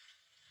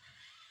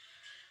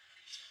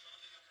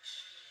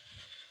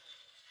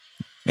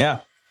 Yeah.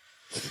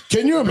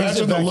 Can you Please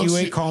imagine the looks?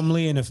 evacuate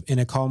calmly in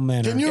a calm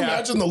manner. Can you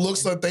imagine the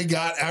looks that they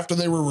got after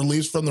they were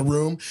released from the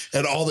room,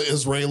 and all the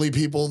Israeli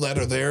people that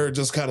are there are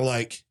just kind of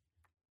like,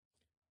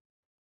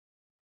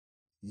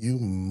 you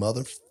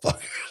motherfucker.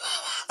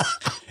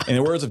 In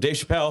the words of Dave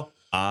Chappelle,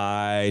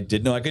 I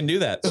didn't know I couldn't do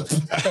that.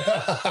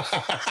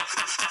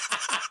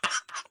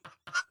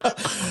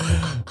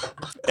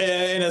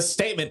 In a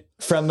statement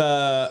from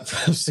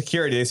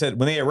security, they said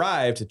when they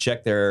arrived to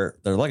check their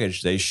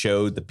luggage, they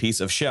showed the piece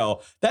of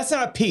shell. That's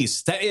not a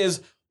piece. That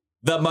is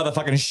the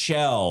motherfucking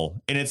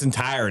shell in its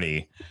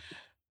entirety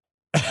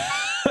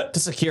to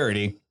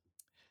security.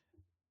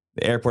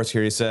 The airport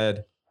security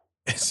said,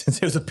 since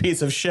it was a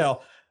piece of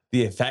shell,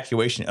 the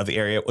evacuation of the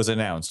area was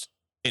announced.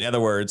 In other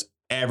words,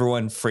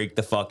 everyone freaked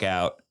the fuck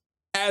out,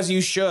 as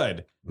you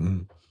should.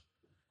 Mm.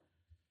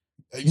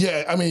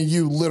 Yeah, I mean,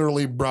 you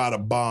literally brought a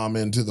bomb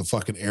into the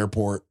fucking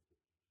airport.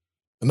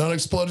 An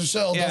unexploded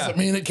shell doesn't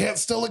mean it can't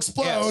still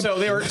explode.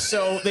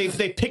 Yeah,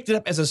 they picked it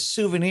up as a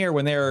souvenir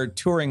when they were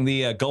touring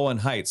the Golan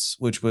Heights,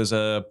 which was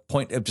a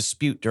point of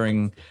dispute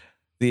during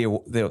the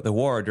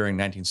war during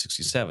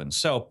 1967.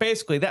 So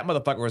basically, that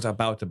motherfucker was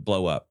about to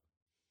blow up.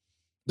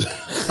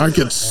 I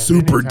could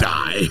super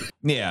die.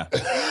 Yeah.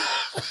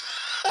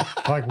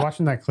 Like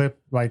watching that clip,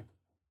 like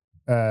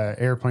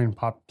Airplane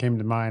Pop came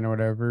to mind or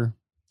whatever.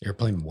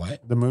 Airplane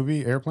what? The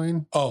movie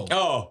Airplane?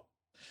 Oh.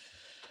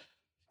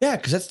 Yeah,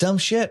 because that's dumb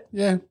shit.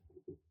 Yeah.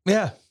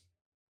 Yeah.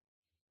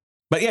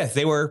 But yeah,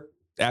 they were,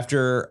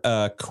 after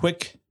a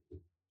quick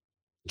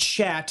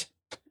chat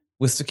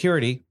with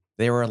security,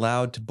 they were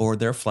allowed to board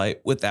their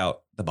flight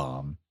without the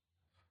bomb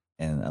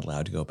and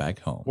allowed to go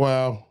back home.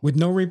 Wow. With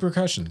no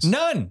repercussions.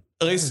 None.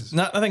 At least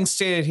nothing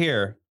stated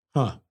here.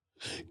 Huh.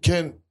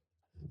 Can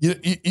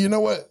you know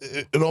what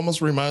it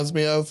almost reminds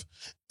me of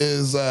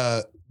is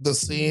the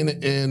scene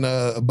in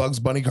a Bugs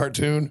Bunny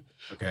cartoon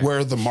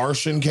where the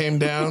Martian came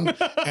down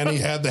and he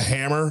had the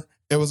hammer.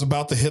 It was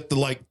about to hit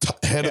the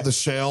head of the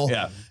shell.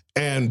 Yeah.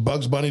 And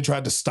Bugs Bunny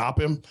tried to stop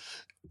him.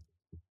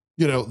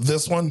 You know,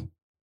 this one.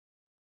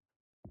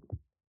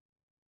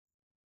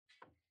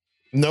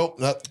 Nope.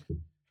 Not.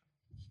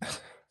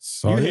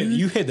 Sorry.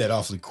 You hit that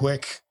awfully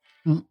quick.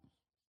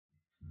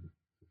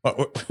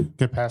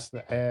 Get past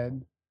the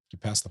ad.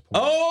 Get past the point.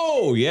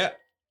 Oh, yeah.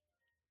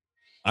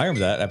 I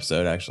remember that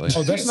episode, actually.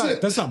 Oh, that's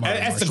not my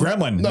That's the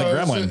gremlin. No, the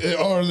gremlin.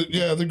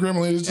 The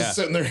gremlin is just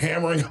sitting there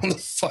hammering on the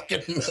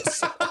fucking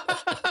missile.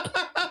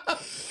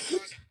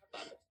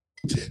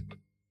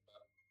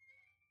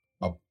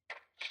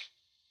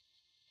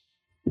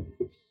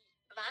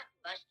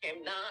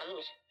 Blockbuster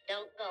bombs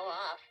don't go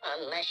off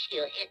unless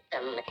you hit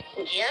them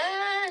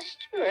just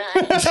right.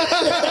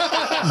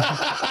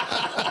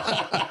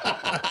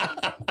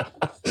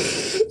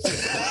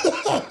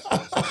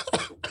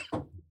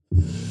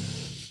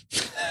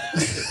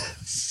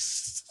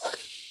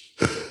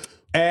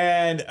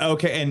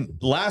 And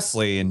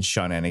lastly, in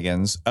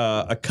shenanigans,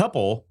 a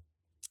couple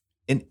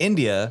in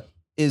India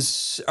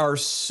are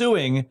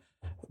suing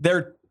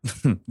their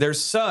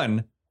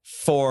son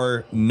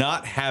for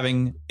not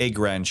having a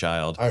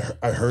grandchild.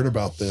 I heard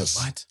about this.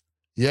 What?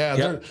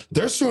 Yeah,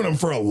 they're suing him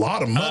for a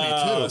lot of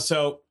money too.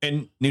 So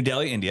in New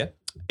Delhi, India,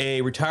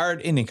 a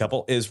retired Indian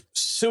couple is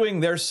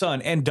suing their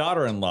son and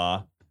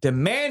daughter-in-law,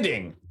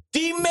 demanding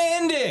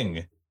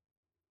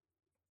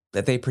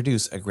that they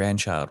produce a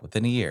grandchild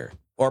within a year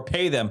or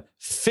pay them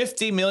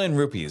 50 million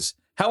rupees.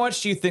 How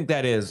much do you think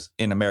that is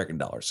in American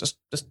dollars?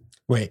 Just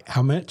wait,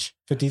 how much?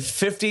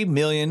 50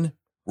 million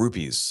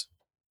rupees.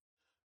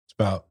 It's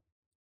about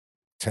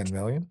 10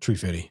 million?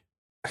 350.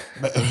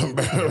 About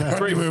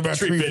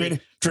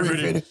 350.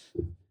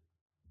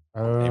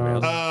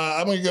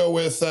 I'm gonna go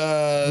with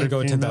I'm gonna go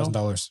with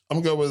 $10,000. I'm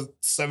gonna go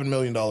with $7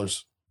 million.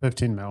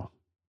 15 mil.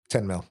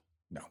 10 mil.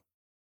 No.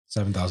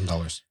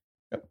 $7,000.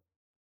 Yep.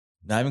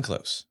 Not even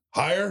close.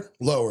 Higher,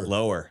 lower,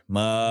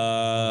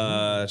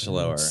 much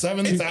lower.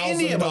 $7,000.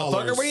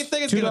 Motherfucker, what do you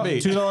think it's gonna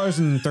be?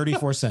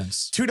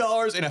 $2.34.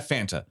 $2 in a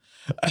Fanta.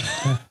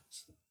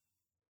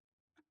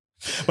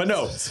 But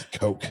no,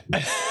 Coke.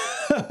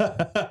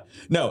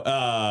 No.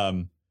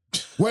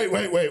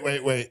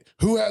 Wait.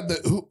 Who had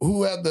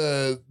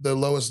the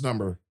lowest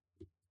number?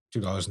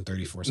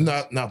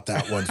 $2.34. Not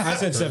that one. I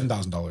said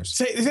 $7,000.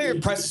 Say your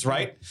price is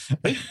right.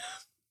 All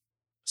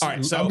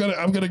right, so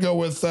I'm gonna go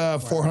with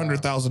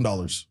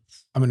 $400,000.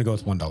 I'm gonna go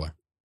with $1.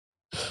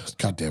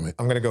 God damn it!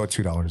 I'm gonna go with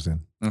 $2 in.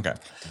 Okay,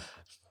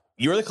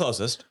 you were the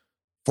closest.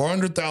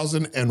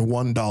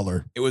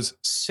 $400,001. It was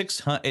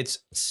It's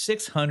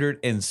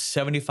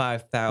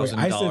 $675,000.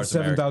 I said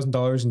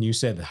 $7,000, and you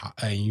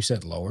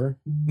said lower.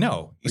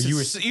 No,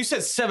 you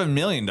said $7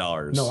 million.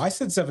 No, I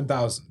said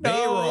 7,000.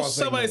 No,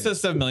 somebody said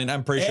 $7 million.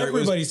 I'm pretty sure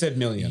everybody said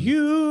million.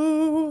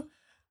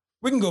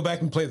 We can go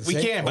back and play the. We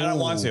can, but I don't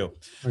want to.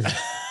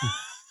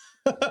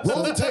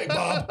 Roll the tape,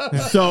 Bob.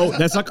 So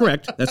that's not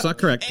correct. That's not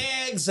correct.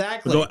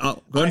 Exactly. Go and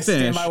I stand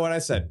finish. by what I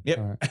said. Yep.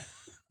 Right.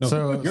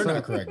 No, you're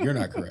not correct. You're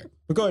not correct.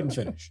 But go ahead and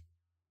finish.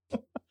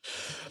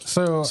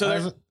 So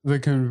the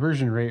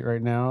conversion rate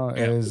right now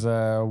is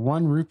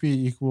 1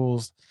 rupee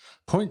equals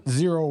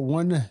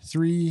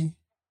 0.013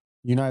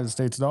 United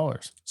States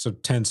dollars. So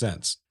 10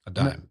 cents a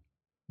dime.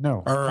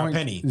 No. Or a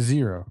penny.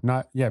 Zero.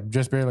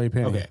 Just barely a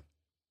penny. Okay.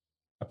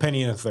 A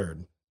penny and a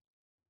third.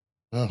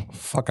 Oh,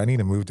 fuck, I need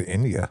to move to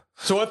India.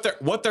 So what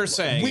they're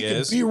saying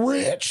is we can be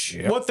rich.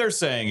 What they're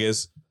saying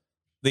is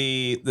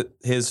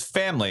his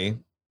family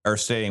are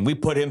saying we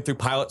put him through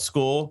pilot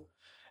school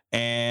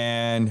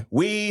and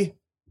we've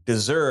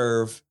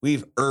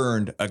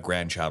earned a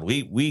grandchild.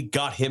 We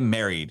got him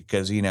married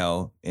because,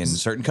 in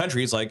certain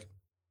countries, like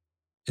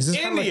Is this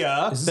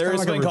India, there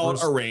is something called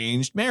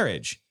arranged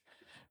marriage.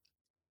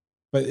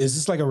 But is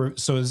this like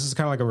is this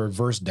kind of like a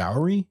reverse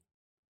dowry?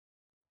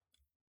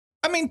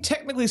 I mean,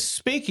 technically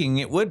speaking,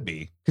 it would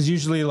be. Because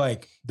usually,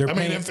 like, I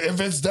mean, if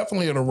it's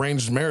definitely an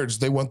arranged marriage,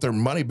 they want their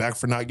money back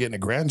for not getting a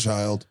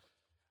grandchild.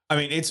 I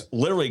mean, it's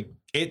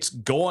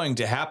going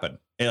to happen.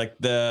 Like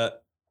the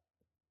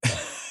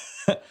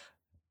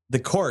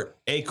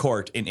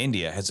court in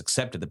India has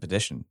accepted the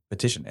petition,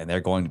 and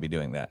they're going to be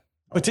doing that.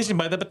 Petition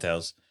by the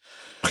Patels.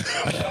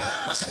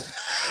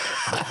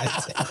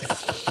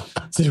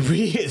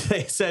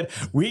 They said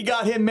we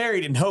got him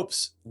married in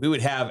hopes we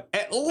would have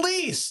at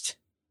least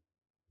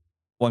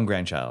one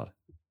grandchild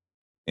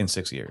in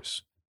 6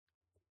 years.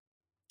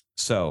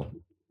 So,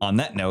 on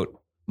that note,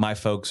 my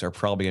folks are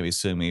probably going to be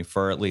suing me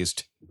for at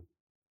least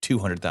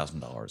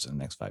 $200,000 in the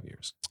next 5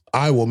 years.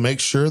 I will make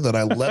sure that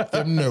I let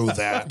them know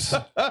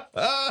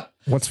that.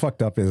 What's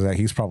fucked up is that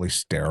he's probably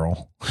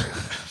sterile.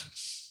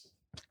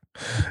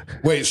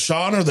 Wait,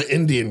 Sean or the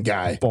Indian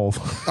guy? Both.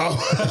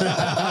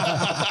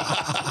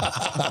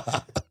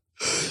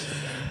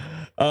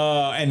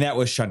 And that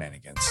was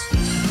shenanigans.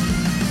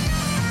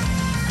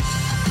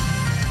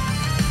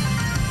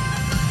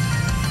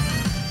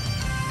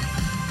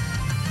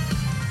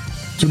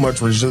 Too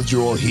much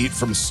residual heat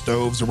from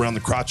stoves around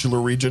the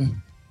crotchular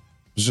region.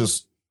 It's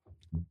just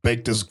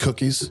baked as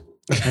cookies.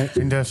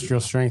 Industrial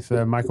strength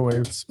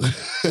microwaves.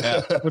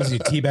 Yeah. What is he,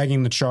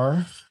 teabagging the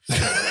char?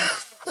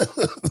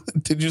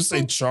 Did you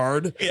say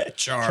charred? Yeah,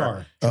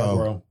 char. Oh,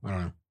 bro. I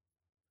don't know.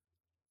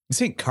 You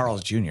say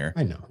Carl's Jr.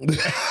 I know.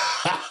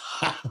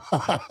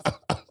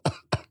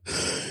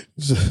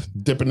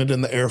 Just dipping it in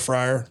the air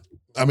fryer.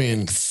 I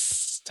mean,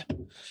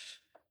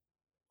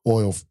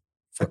 oil,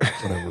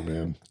 whatever,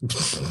 man.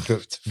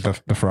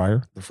 The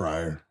fryer? The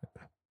fryer.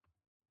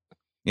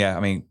 Yeah, I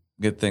mean,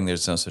 good thing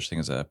there's no such thing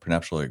as a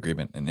prenuptial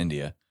agreement in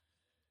India.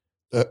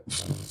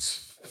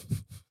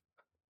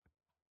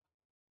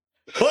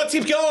 Well, let's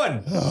keep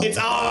going. Oh. It's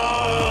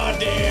on,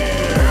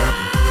 Damn.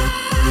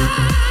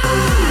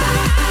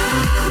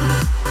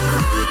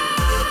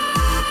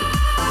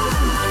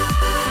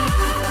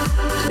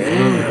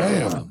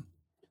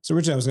 So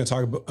originally I was going to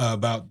talk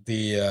about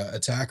the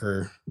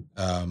attacker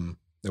that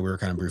we were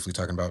kind of briefly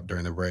talking about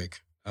during the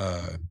break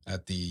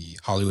at the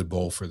Hollywood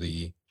Bowl for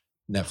the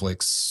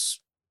Netflix.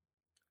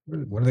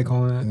 What are they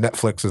calling that?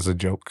 Netflix is a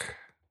joke.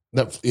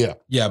 Yeah.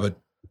 Yeah, but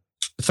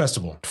the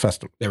festival.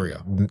 There we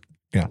go.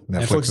 Yeah.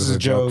 Netflix is a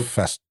joke.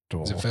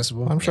 Festival. Is it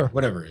festival? I'm sure.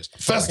 Whatever it is.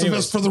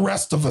 Festivus for the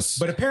rest of us.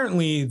 But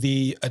apparently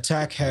the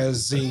attack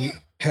has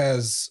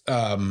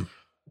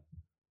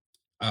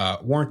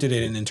warranted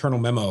an internal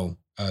memo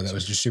that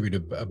was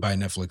distributed by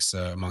Netflix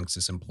amongst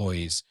its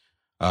employees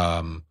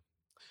that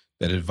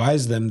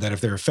advised them that if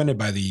they're offended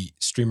by the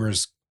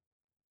streamer's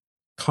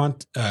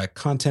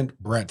content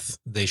breadth,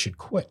 they should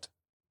quit.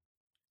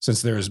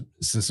 Since there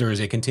is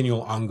a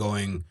continual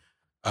ongoing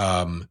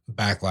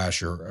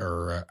backlash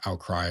or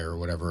outcry or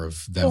whatever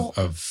of them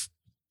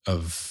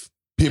of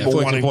people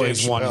wanting Dave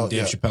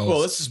Chappelle.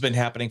 Well, this has been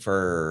happening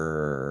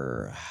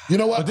for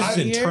But this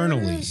is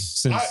internally.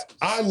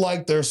 I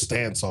like their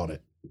stance on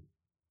it.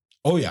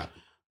 Oh yeah.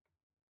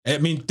 I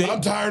mean,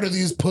 I'm tired of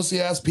these pussy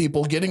ass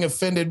people getting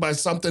offended by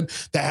something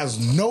that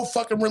has no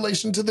fucking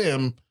relation to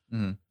them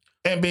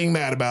and being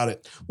mad about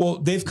it. Well,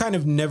 they've kind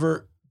of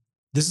never.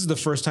 This is the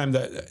first time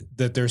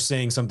that they're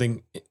saying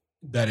something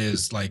that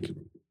is like,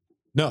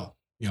 no,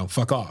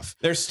 fuck off.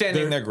 They're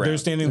standing their ground. They're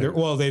standing there.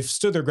 Well, they've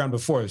stood their ground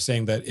before,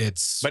 saying that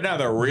it's. But now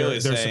they're really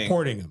they're saying,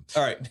 supporting him.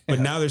 All right.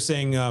 But now they're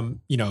saying,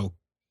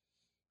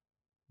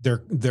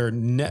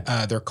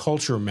 their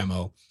culture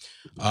memo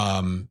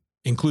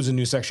includes a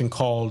new section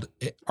called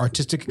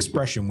artistic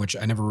expression, which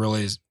I never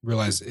realized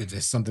it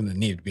is something that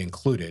needed to be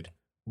included.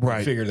 Right.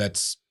 I figure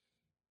that's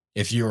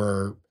if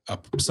you're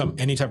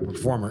any type of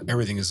performer,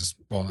 everything is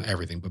not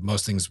everything, but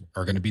most things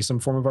are going to be some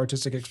form of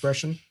artistic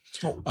expression.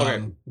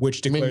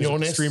 Which declares that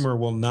the streamer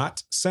will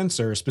not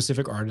censor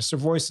specific artists or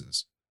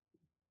voices.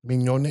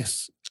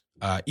 Mignoness.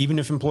 Even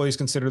if employees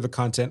consider the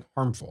content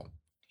harmful.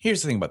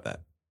 Here's the thing about that.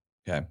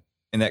 Okay.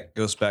 And that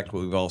goes back to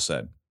what we've all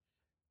said.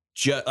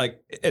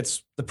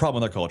 It's the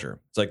problem with their culture.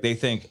 It's like they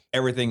think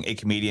everything a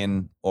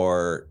comedian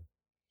or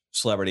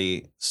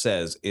celebrity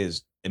says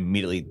is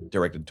immediately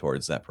directed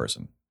towards that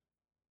person.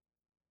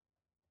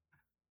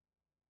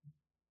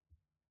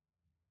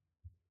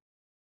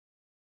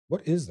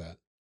 What is that?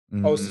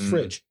 Oh, it's the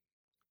fridge.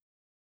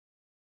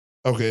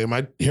 Okay, am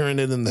I hearing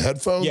it in the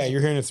headphones? Yeah,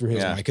 you're hearing it through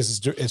his mic because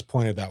it's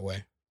pointed that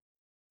way.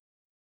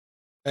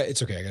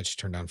 It's okay. I got you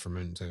turned down for a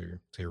minute until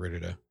you're ready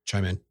to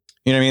chime in.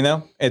 You know what I mean,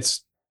 though?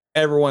 It's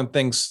everyone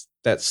thinks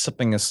that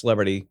something a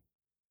celebrity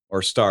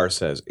or star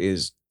says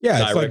is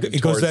directed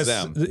towards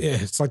them.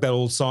 It's like that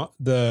old song,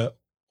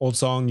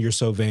 "You're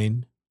So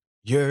Vain."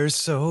 You're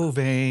so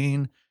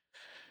vain.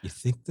 You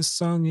think the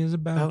song is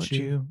about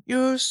you.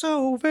 You're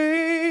so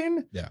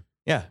vain. Yeah.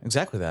 Yeah,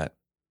 exactly that.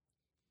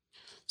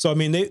 So, I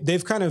mean,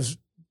 they've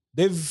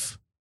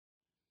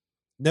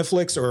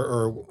Netflix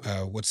or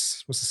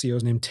what's the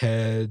CEO's name?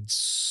 Ted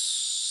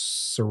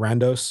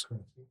Sarandos.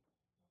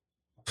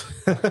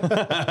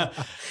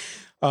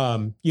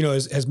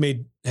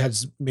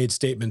 has made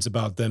statements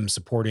about them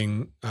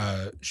supporting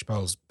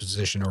Chappelle's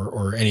position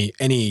or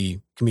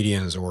any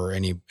comedians or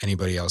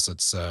anybody else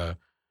that's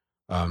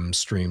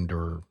streamed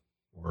or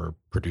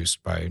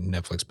produced by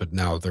Netflix, but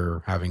now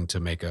they're having to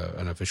make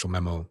an official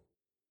internal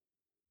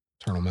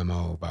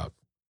memo about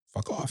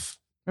fuck off.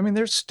 I mean,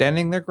 they're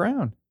standing their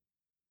ground.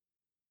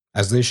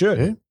 As they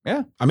should.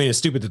 Yeah. I mean, it's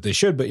stupid that they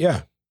should, but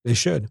yeah, they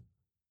should.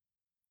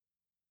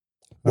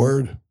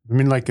 Word. I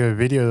mean, like a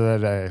video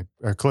that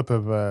a clip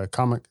of a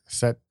comic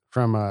set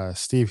from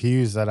Steve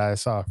Hughes that I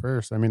saw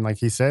first. I mean, like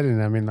he said,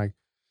 and I mean, like,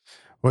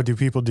 what do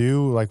people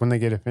do? Like when they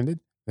get offended,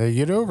 they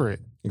get over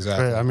it.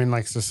 Exactly. But, I mean,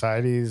 like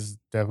society is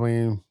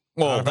definitely.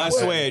 Well, that's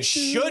the way it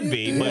should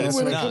be, but it's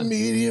when not. a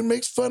comedian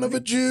makes fun of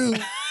a Jew,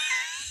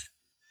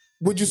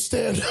 would you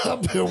stand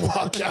up and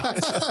walk out?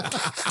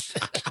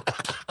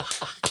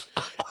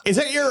 Is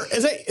that your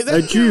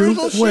Jew?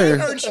 original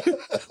Where? shit?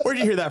 Where'd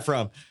you hear that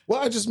from? Well,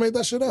 I just made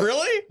that shit up.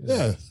 Really?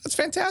 Yeah. That's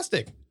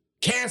fantastic.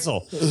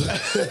 Cancel.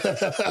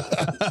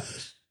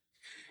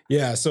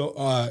 Yeah.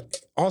 So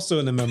also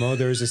in the memo,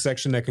 there's a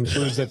section that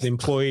concludes that the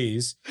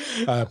employees'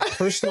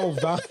 personal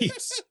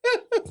values.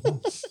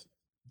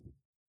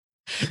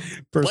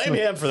 Blame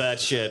him for that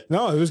shit.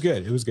 No, it was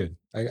good. It was good.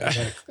 I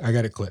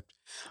got it clipped.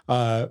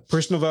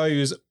 Personal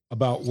values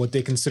about what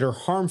they consider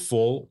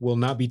harmful will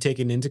not be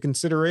taken into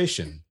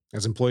consideration.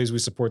 As employees, we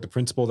support the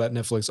principle that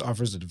Netflix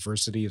offers a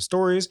diversity of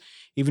stories,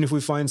 even if we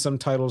find some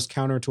titles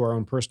counter to our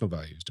own personal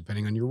values.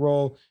 Depending on your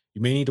role,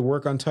 you may need to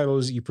work on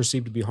titles you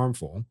perceive to be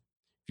harmful.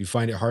 If you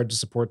find it hard to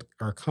support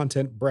our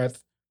content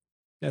breadth,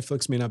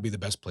 Netflix may not be the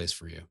best place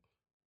for you.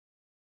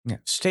 Yeah.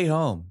 Stay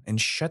home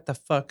and shut the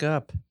fuck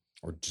up.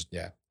 Or just,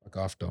 fuck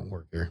off, don't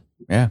work here.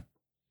 Yeah.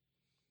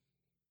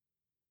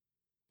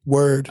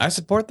 Word. I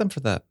support them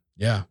for that.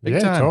 Yeah.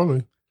 Big time.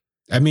 Totally.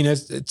 I mean,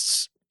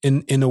 it's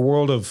in a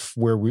world of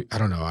where I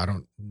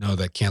don't know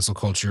that cancel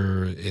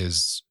culture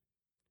is,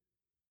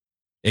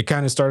 it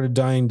kind of started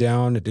dying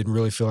down. It didn't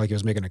really feel like it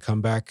was making a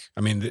comeback.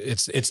 I mean,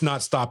 it's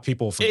not stopped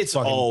people from It's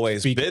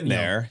always been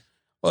there.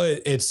 Well,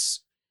 it's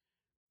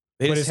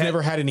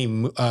never had any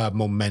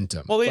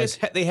momentum. Well,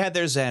 they had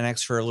their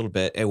Xanax for a little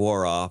bit. It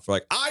wore off.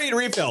 Like, I need a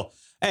refill.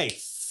 Hey,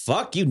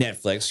 fuck you,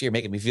 Netflix. You're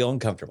making me feel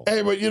uncomfortable.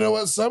 Hey, but you know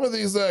what? Some of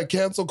these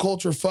cancel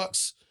culture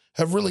fucks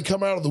have really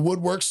come out of the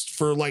woodworks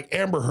for like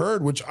Amber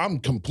Heard, which I'm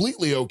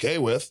completely okay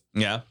with.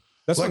 Yeah.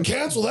 That's like,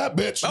 cancel that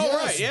bitch. Oh,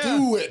 yes, right, yeah.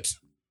 do it.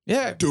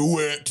 Yeah. Do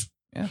it.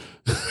 Yeah.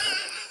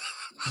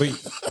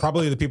 But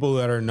probably the people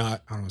that are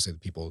not, I don't want to say the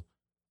people.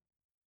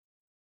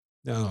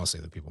 No, I'll say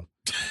the people.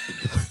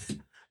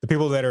 The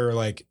people that are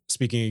like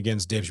speaking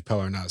against Dave Chappelle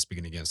are not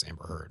speaking against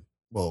Amber Heard.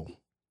 Well,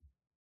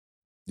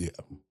 yeah.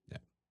 Yeah.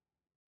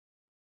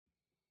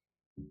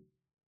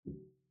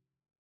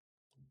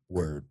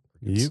 Word.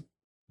 Yep.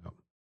 No.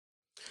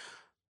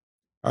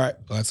 All right.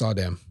 Well, that's all,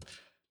 damn.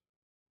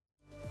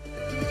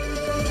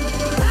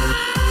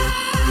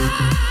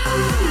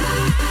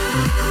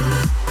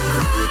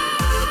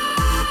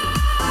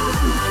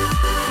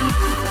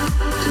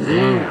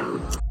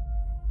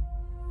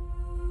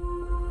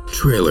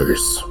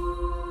 Trailers.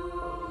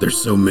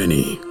 There's so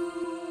many.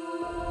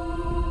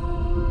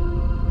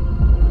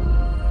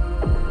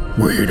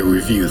 We're here to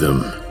review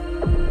them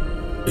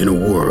in a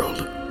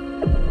world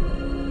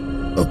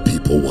of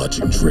people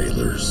watching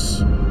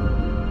trailers.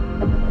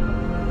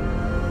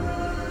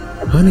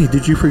 Honey,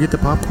 did you forget the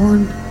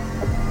popcorn?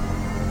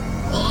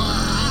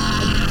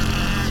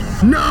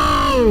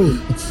 No!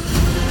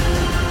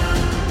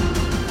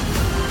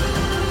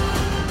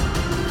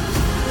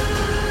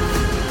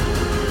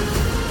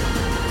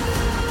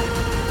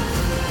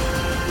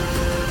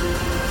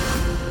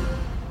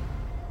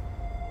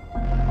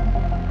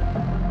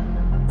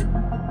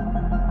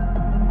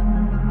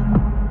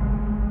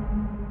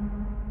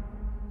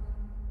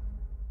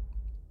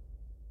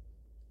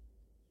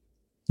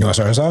 You want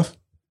to start us off?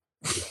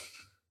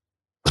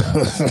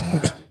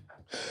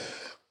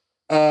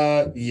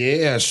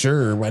 Yeah,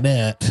 sure. Why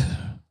not?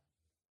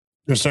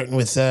 We're starting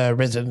with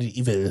Resident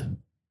Evil.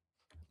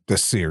 The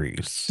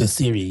series. The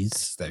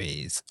series.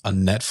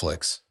 On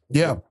Netflix.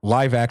 Yeah.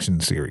 Live action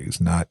series,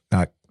 not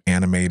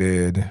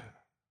animated.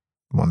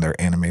 One of their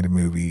animated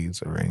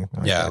movies or anything.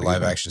 Like Yeah, that live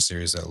either. action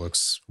series that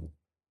looks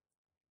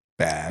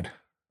Bad.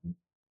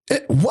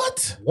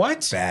 What?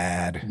 What?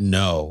 Bad.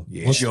 No.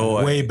 Yeah. Looks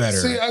Joy. way better.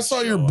 See, I saw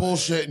your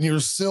bullshit and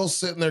you're still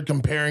sitting there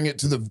comparing it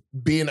to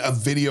being a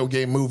video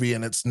game movie,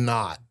 and it's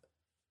not.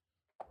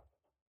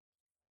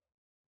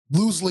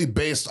 Loosely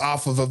based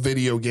off of a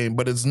video game,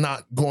 but it's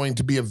not going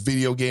to be a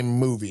video game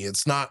movie.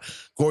 It's not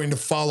going to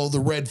follow the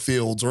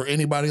Redfields or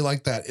anybody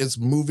like that. It's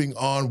moving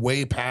on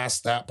way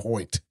past that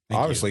point.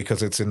 Obviously,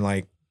 because it's in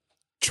like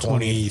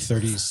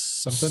 2030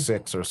 something.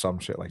 6 or some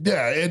shit like that.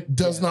 Yeah, it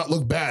does not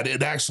look bad.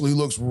 It actually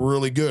looks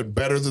really good.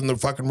 Better than the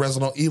fucking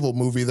Resident Evil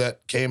movie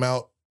that came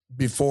out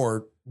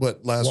before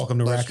Welcome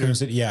to last Raccoon year.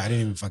 City. Yeah, I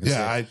didn't even fucking see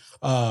Yeah, it.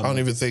 I don't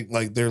even think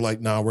like they're like,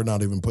 no, we're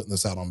not even putting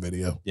this out on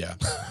video. Yeah.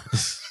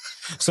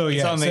 So It's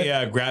yeah, on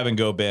the grab and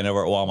go bin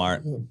over at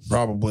Walmart.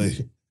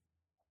 Probably.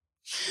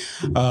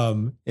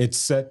 It's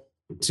set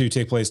to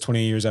take place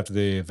 20 years after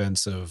the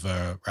events of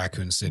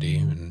Raccoon City,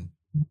 and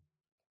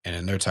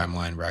in their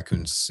timeline,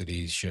 Raccoon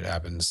City shit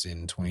happens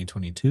in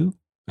 2022,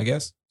 I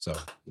guess. So,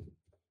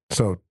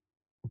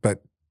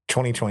 but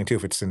 2022,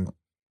 if it's in,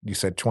 you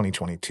said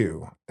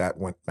 2022,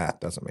 math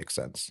doesn't make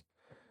sense.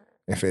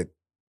 If it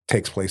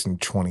takes place in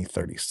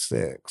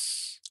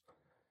 2036,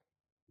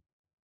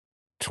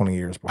 20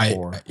 years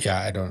before.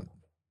 I don't.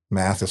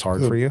 Math is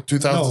hard for you?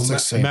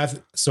 2016. No,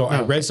 math. So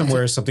I read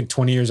somewhere something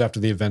 20 years after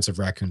the events of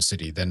Raccoon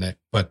City.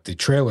 But the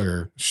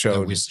trailer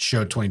showed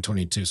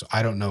 2022. So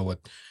I don't know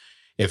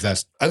if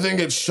that's. I think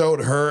it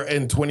showed her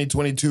in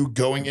 2022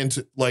 going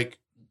into like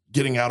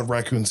getting out of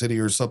Raccoon City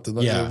or something.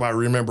 If I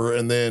remember,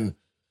 and then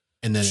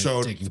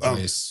showed taking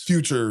place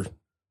future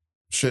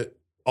shit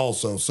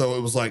also. So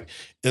it was like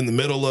in the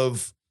middle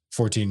of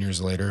 14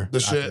 years later, the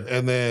shit,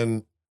 and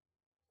then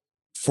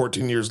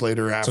 14 years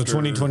later after. So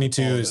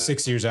 2022 is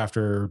 6 years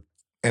after,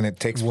 and it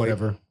takes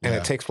whatever,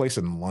 it takes place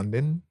in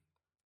London,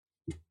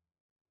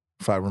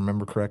 if I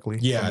remember correctly.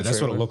 Yeah, that's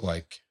what it looked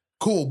like.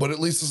 Cool, but at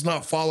least it's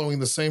not following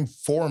the same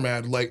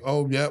format. Like,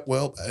 oh yeah,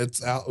 well,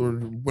 it's out or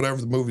whatever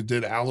the movie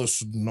did,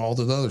 Alice and all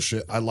that other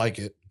shit. I like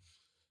it.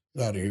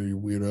 Get out of here, you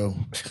weirdo.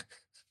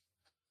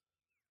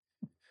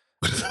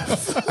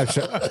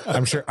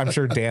 I'm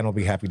sure Dan will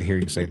be happy to hear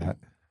you say that.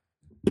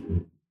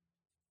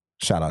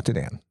 Shout out to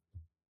Dan.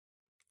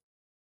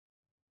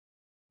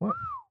 What?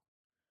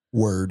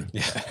 Word.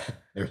 Yeah,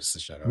 there's the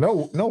shout out.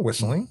 No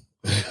whistling.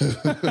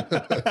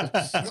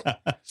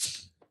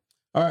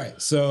 All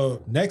right.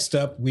 So next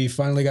up, we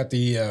finally got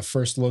the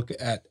first look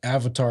at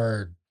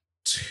Avatar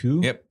 2.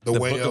 Yep. The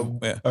way of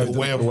the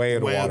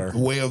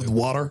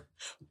water.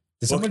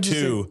 Book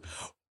 2,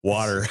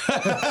 water.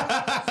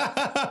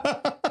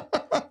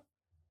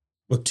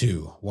 Book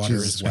 2, water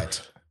is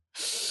wet.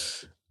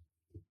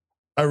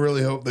 I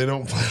really hope they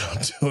don't plan on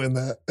doing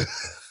that.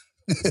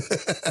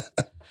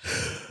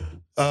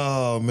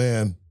 Oh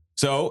man.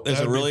 So there's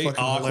a really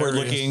awkward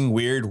looking,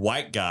 weird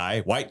white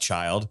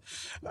child.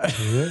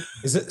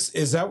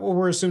 Is that what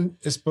we're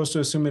supposed to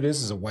assume it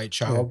is a white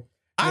child?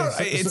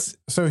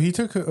 So he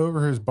took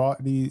over his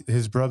body,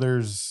 his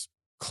brother's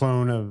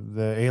clone of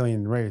the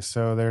alien race.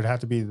 So there'd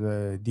have to be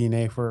the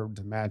DNA for it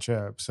to match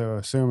up. So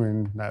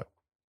assuming that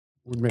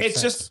would make sense.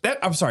 It's just that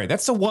I'm sorry.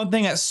 That's the one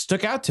thing that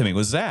stuck out to me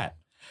was that.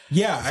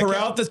 Yeah.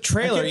 Throughout the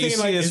trailer, you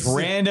see this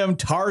random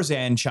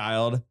Tarzan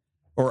child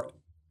or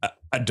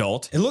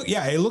adult. It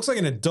looks like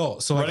an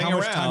adult. So like how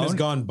much time has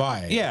gone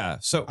by? Yeah.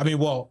 So I mean,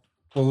 well,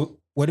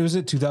 what was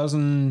it?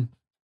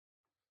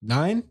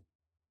 2009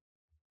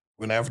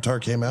 when Avatar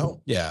came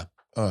out. Yeah.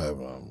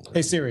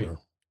 Hey Siri,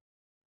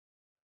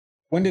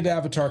 when did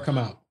Avatar come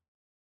out?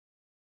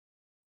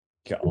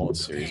 Got all the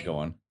series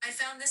going. I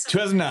found this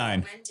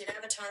 2009. When did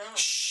Avatar launch?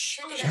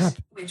 Shut up.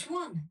 Which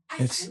one?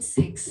 iPhone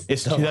 6.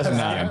 It's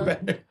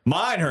 2009.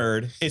 Mine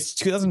heard it's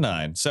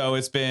 2009. So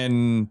it's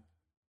been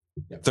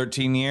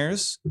 13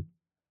 years.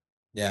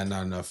 Yeah,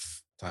 not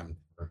enough time.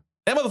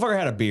 That motherfucker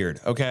had a beard.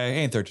 Okay,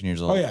 he ain't 13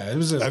 years old. Oh yeah,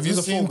 have you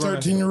seen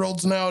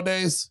 13-year-olds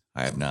nowadays?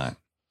 I have not.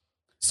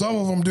 Some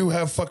of them do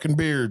have fucking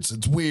beards.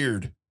 It's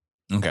weird.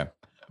 Okay.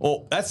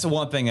 Well, that's the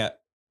one thing that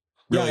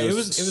really it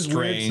was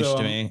strange weird, so,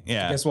 to me.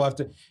 Yeah. I guess we'll have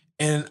to.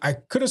 And I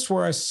could have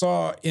swore I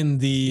saw in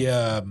the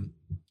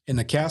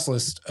cast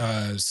list,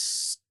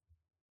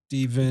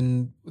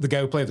 Steven, the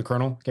guy who played the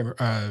Colonel.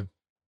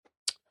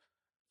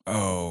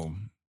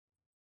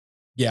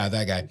 Yeah,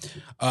 that guy.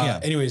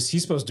 Anyways,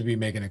 he's supposed to be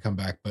making a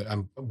comeback, but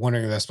I'm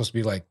wondering if that's supposed to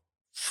be like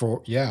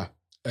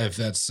if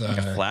that's like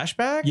a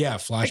flashback. Yeah,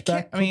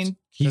 flashback. I mean,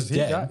 he's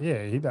dead.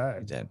 He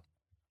died. He's dead.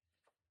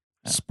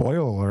 Spoiler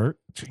alert.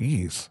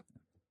 Jeez.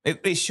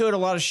 They showed a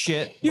lot of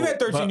shit. You had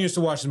 13 years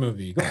to watch the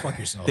movie. Go fuck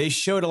yourself. They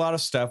showed a lot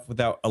of stuff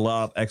without a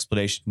lot of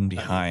explanation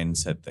behind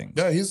said things.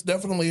 Yeah, he's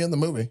definitely in the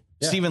movie.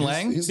 Yeah, Stephen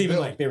Lang? Stephen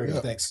Lang. There we go.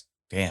 Thanks.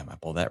 Damn, I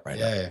pulled that right up.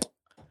 Yeah.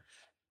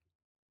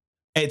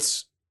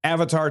 It's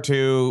Avatar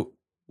 2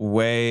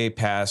 way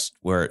past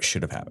where it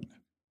should have happened.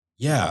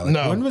 Yeah.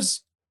 No. When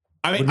was...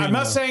 I mean, I'm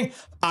not saying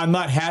I'm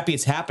not happy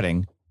it's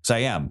happening, because I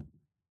am.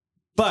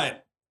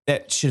 But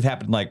it should have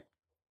happened like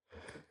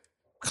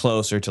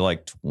closer to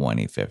like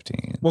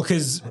 2015. Well,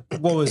 because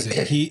what was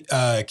it?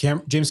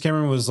 James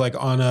Cameron was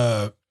like on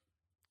a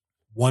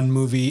one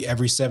movie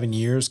every 7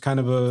 years kind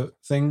of a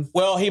thing.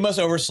 Well, he must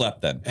have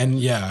overslept then. And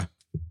yeah,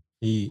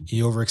 he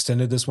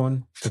overextended this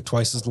one, took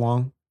twice as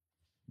long.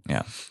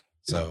 Yeah.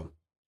 So,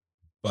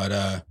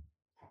 but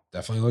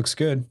definitely looks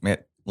good.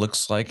 It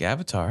looks like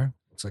Avatar.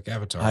 Looks like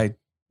Avatar.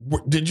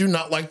 Did you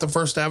not like the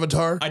first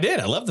Avatar? I did.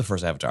 I love the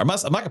first Avatar. I'm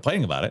not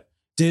complaining about it.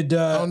 Did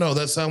oh no,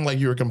 that sounded like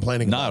you were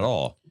complaining. Not at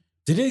all.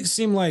 Did it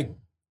seem like,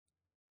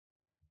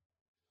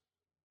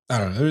 I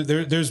don't know.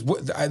 There's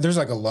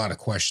like a lot of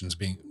questions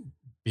being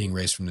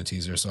raised from the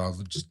teaser, so I'll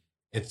just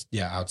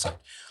outside.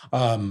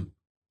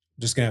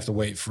 Just gonna have to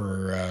wait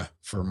for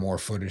more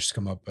footage to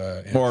come up.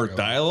 More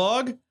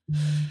dialogue.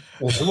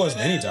 Well, there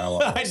wasn't any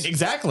dialogue.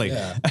 Exactly.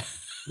 Yeah.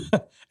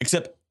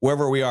 Except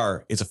wherever we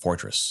are, it's a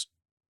fortress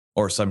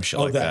or some shit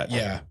like that.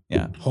 Yeah.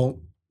 Yeah.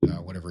 Home.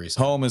 whatever he's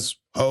Home is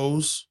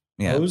hose.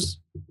 Yeah. Hose?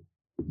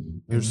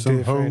 There's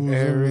some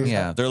hose.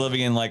 Yeah, they're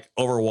living in like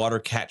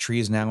overwater cat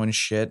trees now and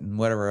shit and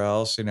whatever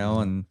else, you know,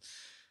 and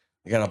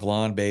they got a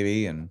blonde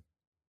baby and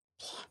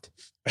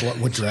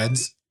with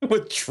dreads.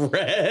 With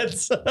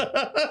dreads.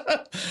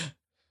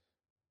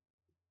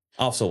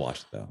 I'll still watch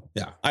it though.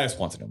 Yeah. I just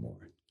want to know more.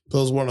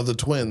 Those one of the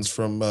twins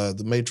from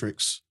the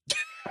Matrix.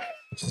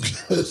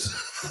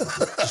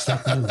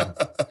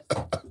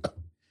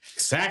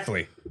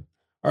 Exactly.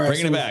 All right,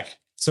 Bringing it back.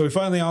 So we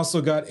finally also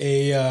got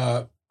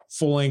a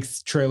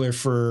full-length trailer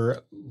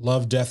for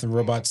Love, Death, and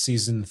Robots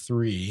Season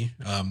 3,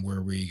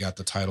 where we got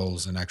the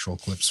titles and actual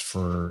clips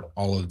for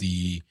all of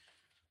the,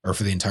 or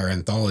for the entire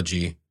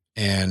anthology.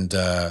 And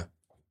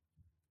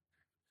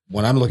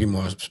what I'm looking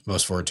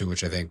most forward to,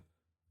 which I think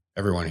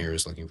everyone here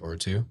is looking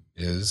forward to,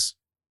 is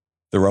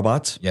the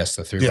robots. Yes,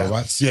 the 3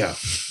 robots. Yeah.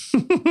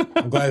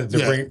 I'm glad that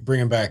they're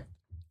bringing back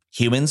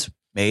humans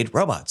made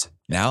robots.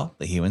 Now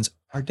the humans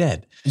are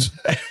dead.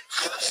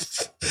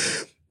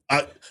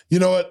 You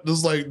know what?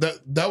 This like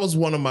that was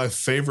one of my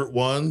favorite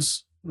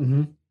ones.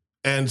 Mm-hmm.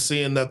 And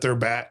seeing that they're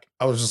back,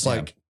 I was just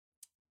like,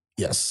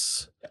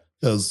 yes,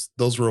 because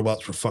those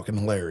robots were fucking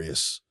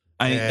hilarious.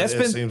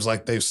 It seems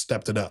like they've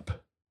stepped it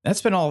up.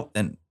 That's been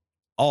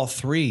all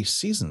 3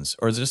 seasons,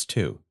 or is it just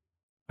 2?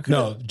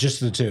 No,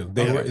 just the 2.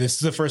 This is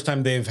the first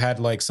time they've had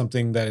like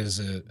something that is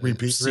a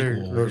repeat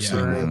sequel.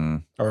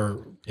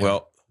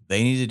 Well,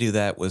 they need to do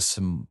that with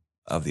some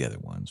of the other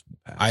ones in the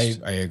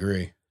past. I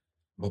agree.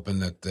 I'm hoping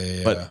that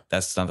they. But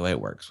that's not the way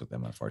it works with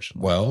them,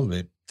 unfortunately. Well,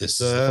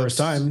 this is the first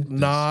time.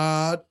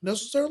 Not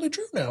necessarily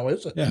true now,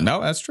 is it? Yeah.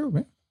 No, that's true,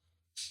 man.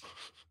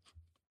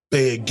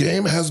 The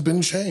game has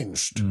been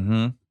changed.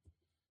 Mm-hmm.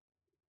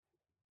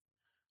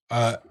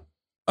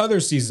 Other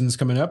seasons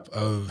coming up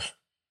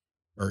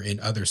or in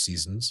other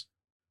seasons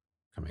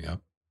coming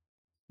up,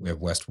 we have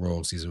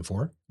Westworld season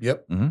 4.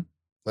 Yep. Mm-hmm.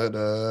 That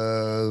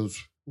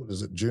what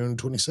is it? June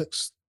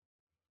 26th.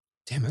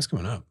 Damn, that's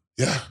coming up.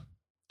 Yeah.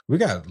 We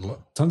got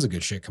tons of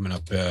good shit coming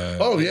up.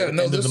 Oh yeah,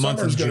 no, this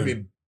summer's gonna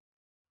be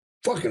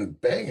fucking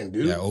banging,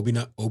 dude. Yeah,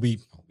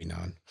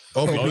 Obi-Wan.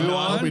 Oh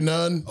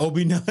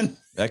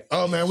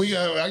man,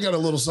 I got a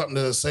little something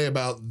to say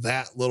about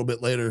that a little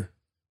bit later.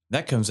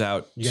 That comes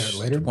out you got it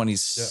later?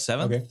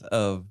 27th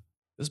of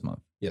this month.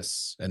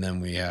 Yes. And then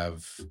we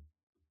have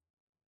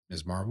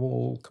Ms.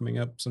 Marvel coming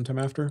up sometime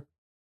after.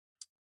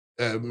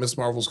 Miss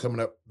Marvel's coming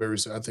up very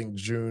soon. I think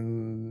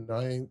June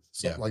 9th,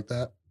 something like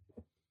that.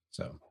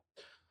 So,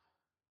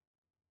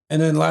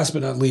 and then last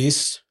but not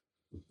least,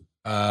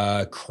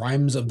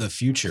 Crimes of the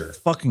Future.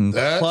 Fucking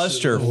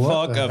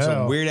clusterfuck of some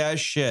hell? weird ass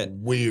shit.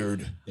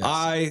 Weird.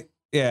 Yes.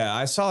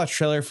 I saw a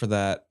trailer for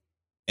that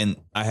and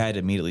I had to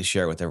immediately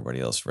share it with everybody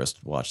else for us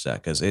to watch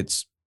that because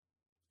it's.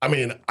 I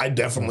mean, I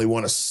definitely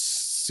want to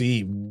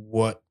see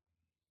what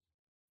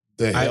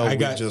the hell we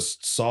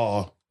just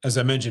saw. As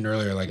I mentioned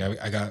earlier, like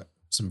I got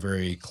some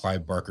very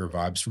Clive Barker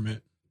vibes from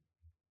it.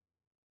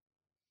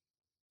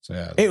 So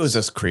yeah, it was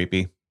just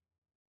creepy.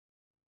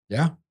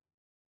 Yeah.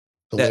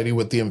 The lady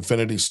with the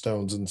Infinity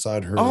Stones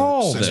inside her.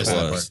 Oh,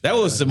 that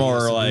was the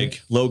more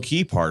like low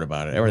key part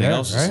about it. Everything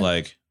else is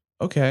like,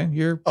 okay,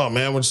 you're. Oh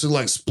man, when she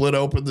like split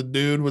open the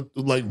dude with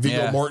like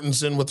Viggo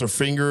Mortensen with her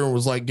finger and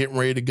was like getting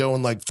ready to go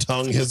and like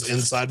tongue his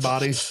inside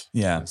body.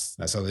 Yeah,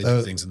 that's how they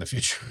do things in the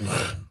future.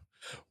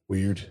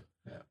 Weird.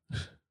 Yeah.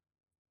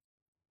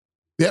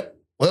 Yep.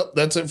 Well,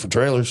 that's it for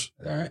trailers.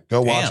 All right,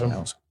 go watch them. That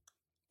was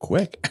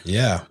quick.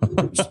 Yeah,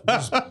 just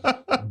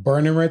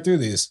burning right through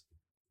these.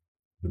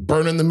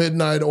 Burning the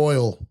midnight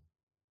oil.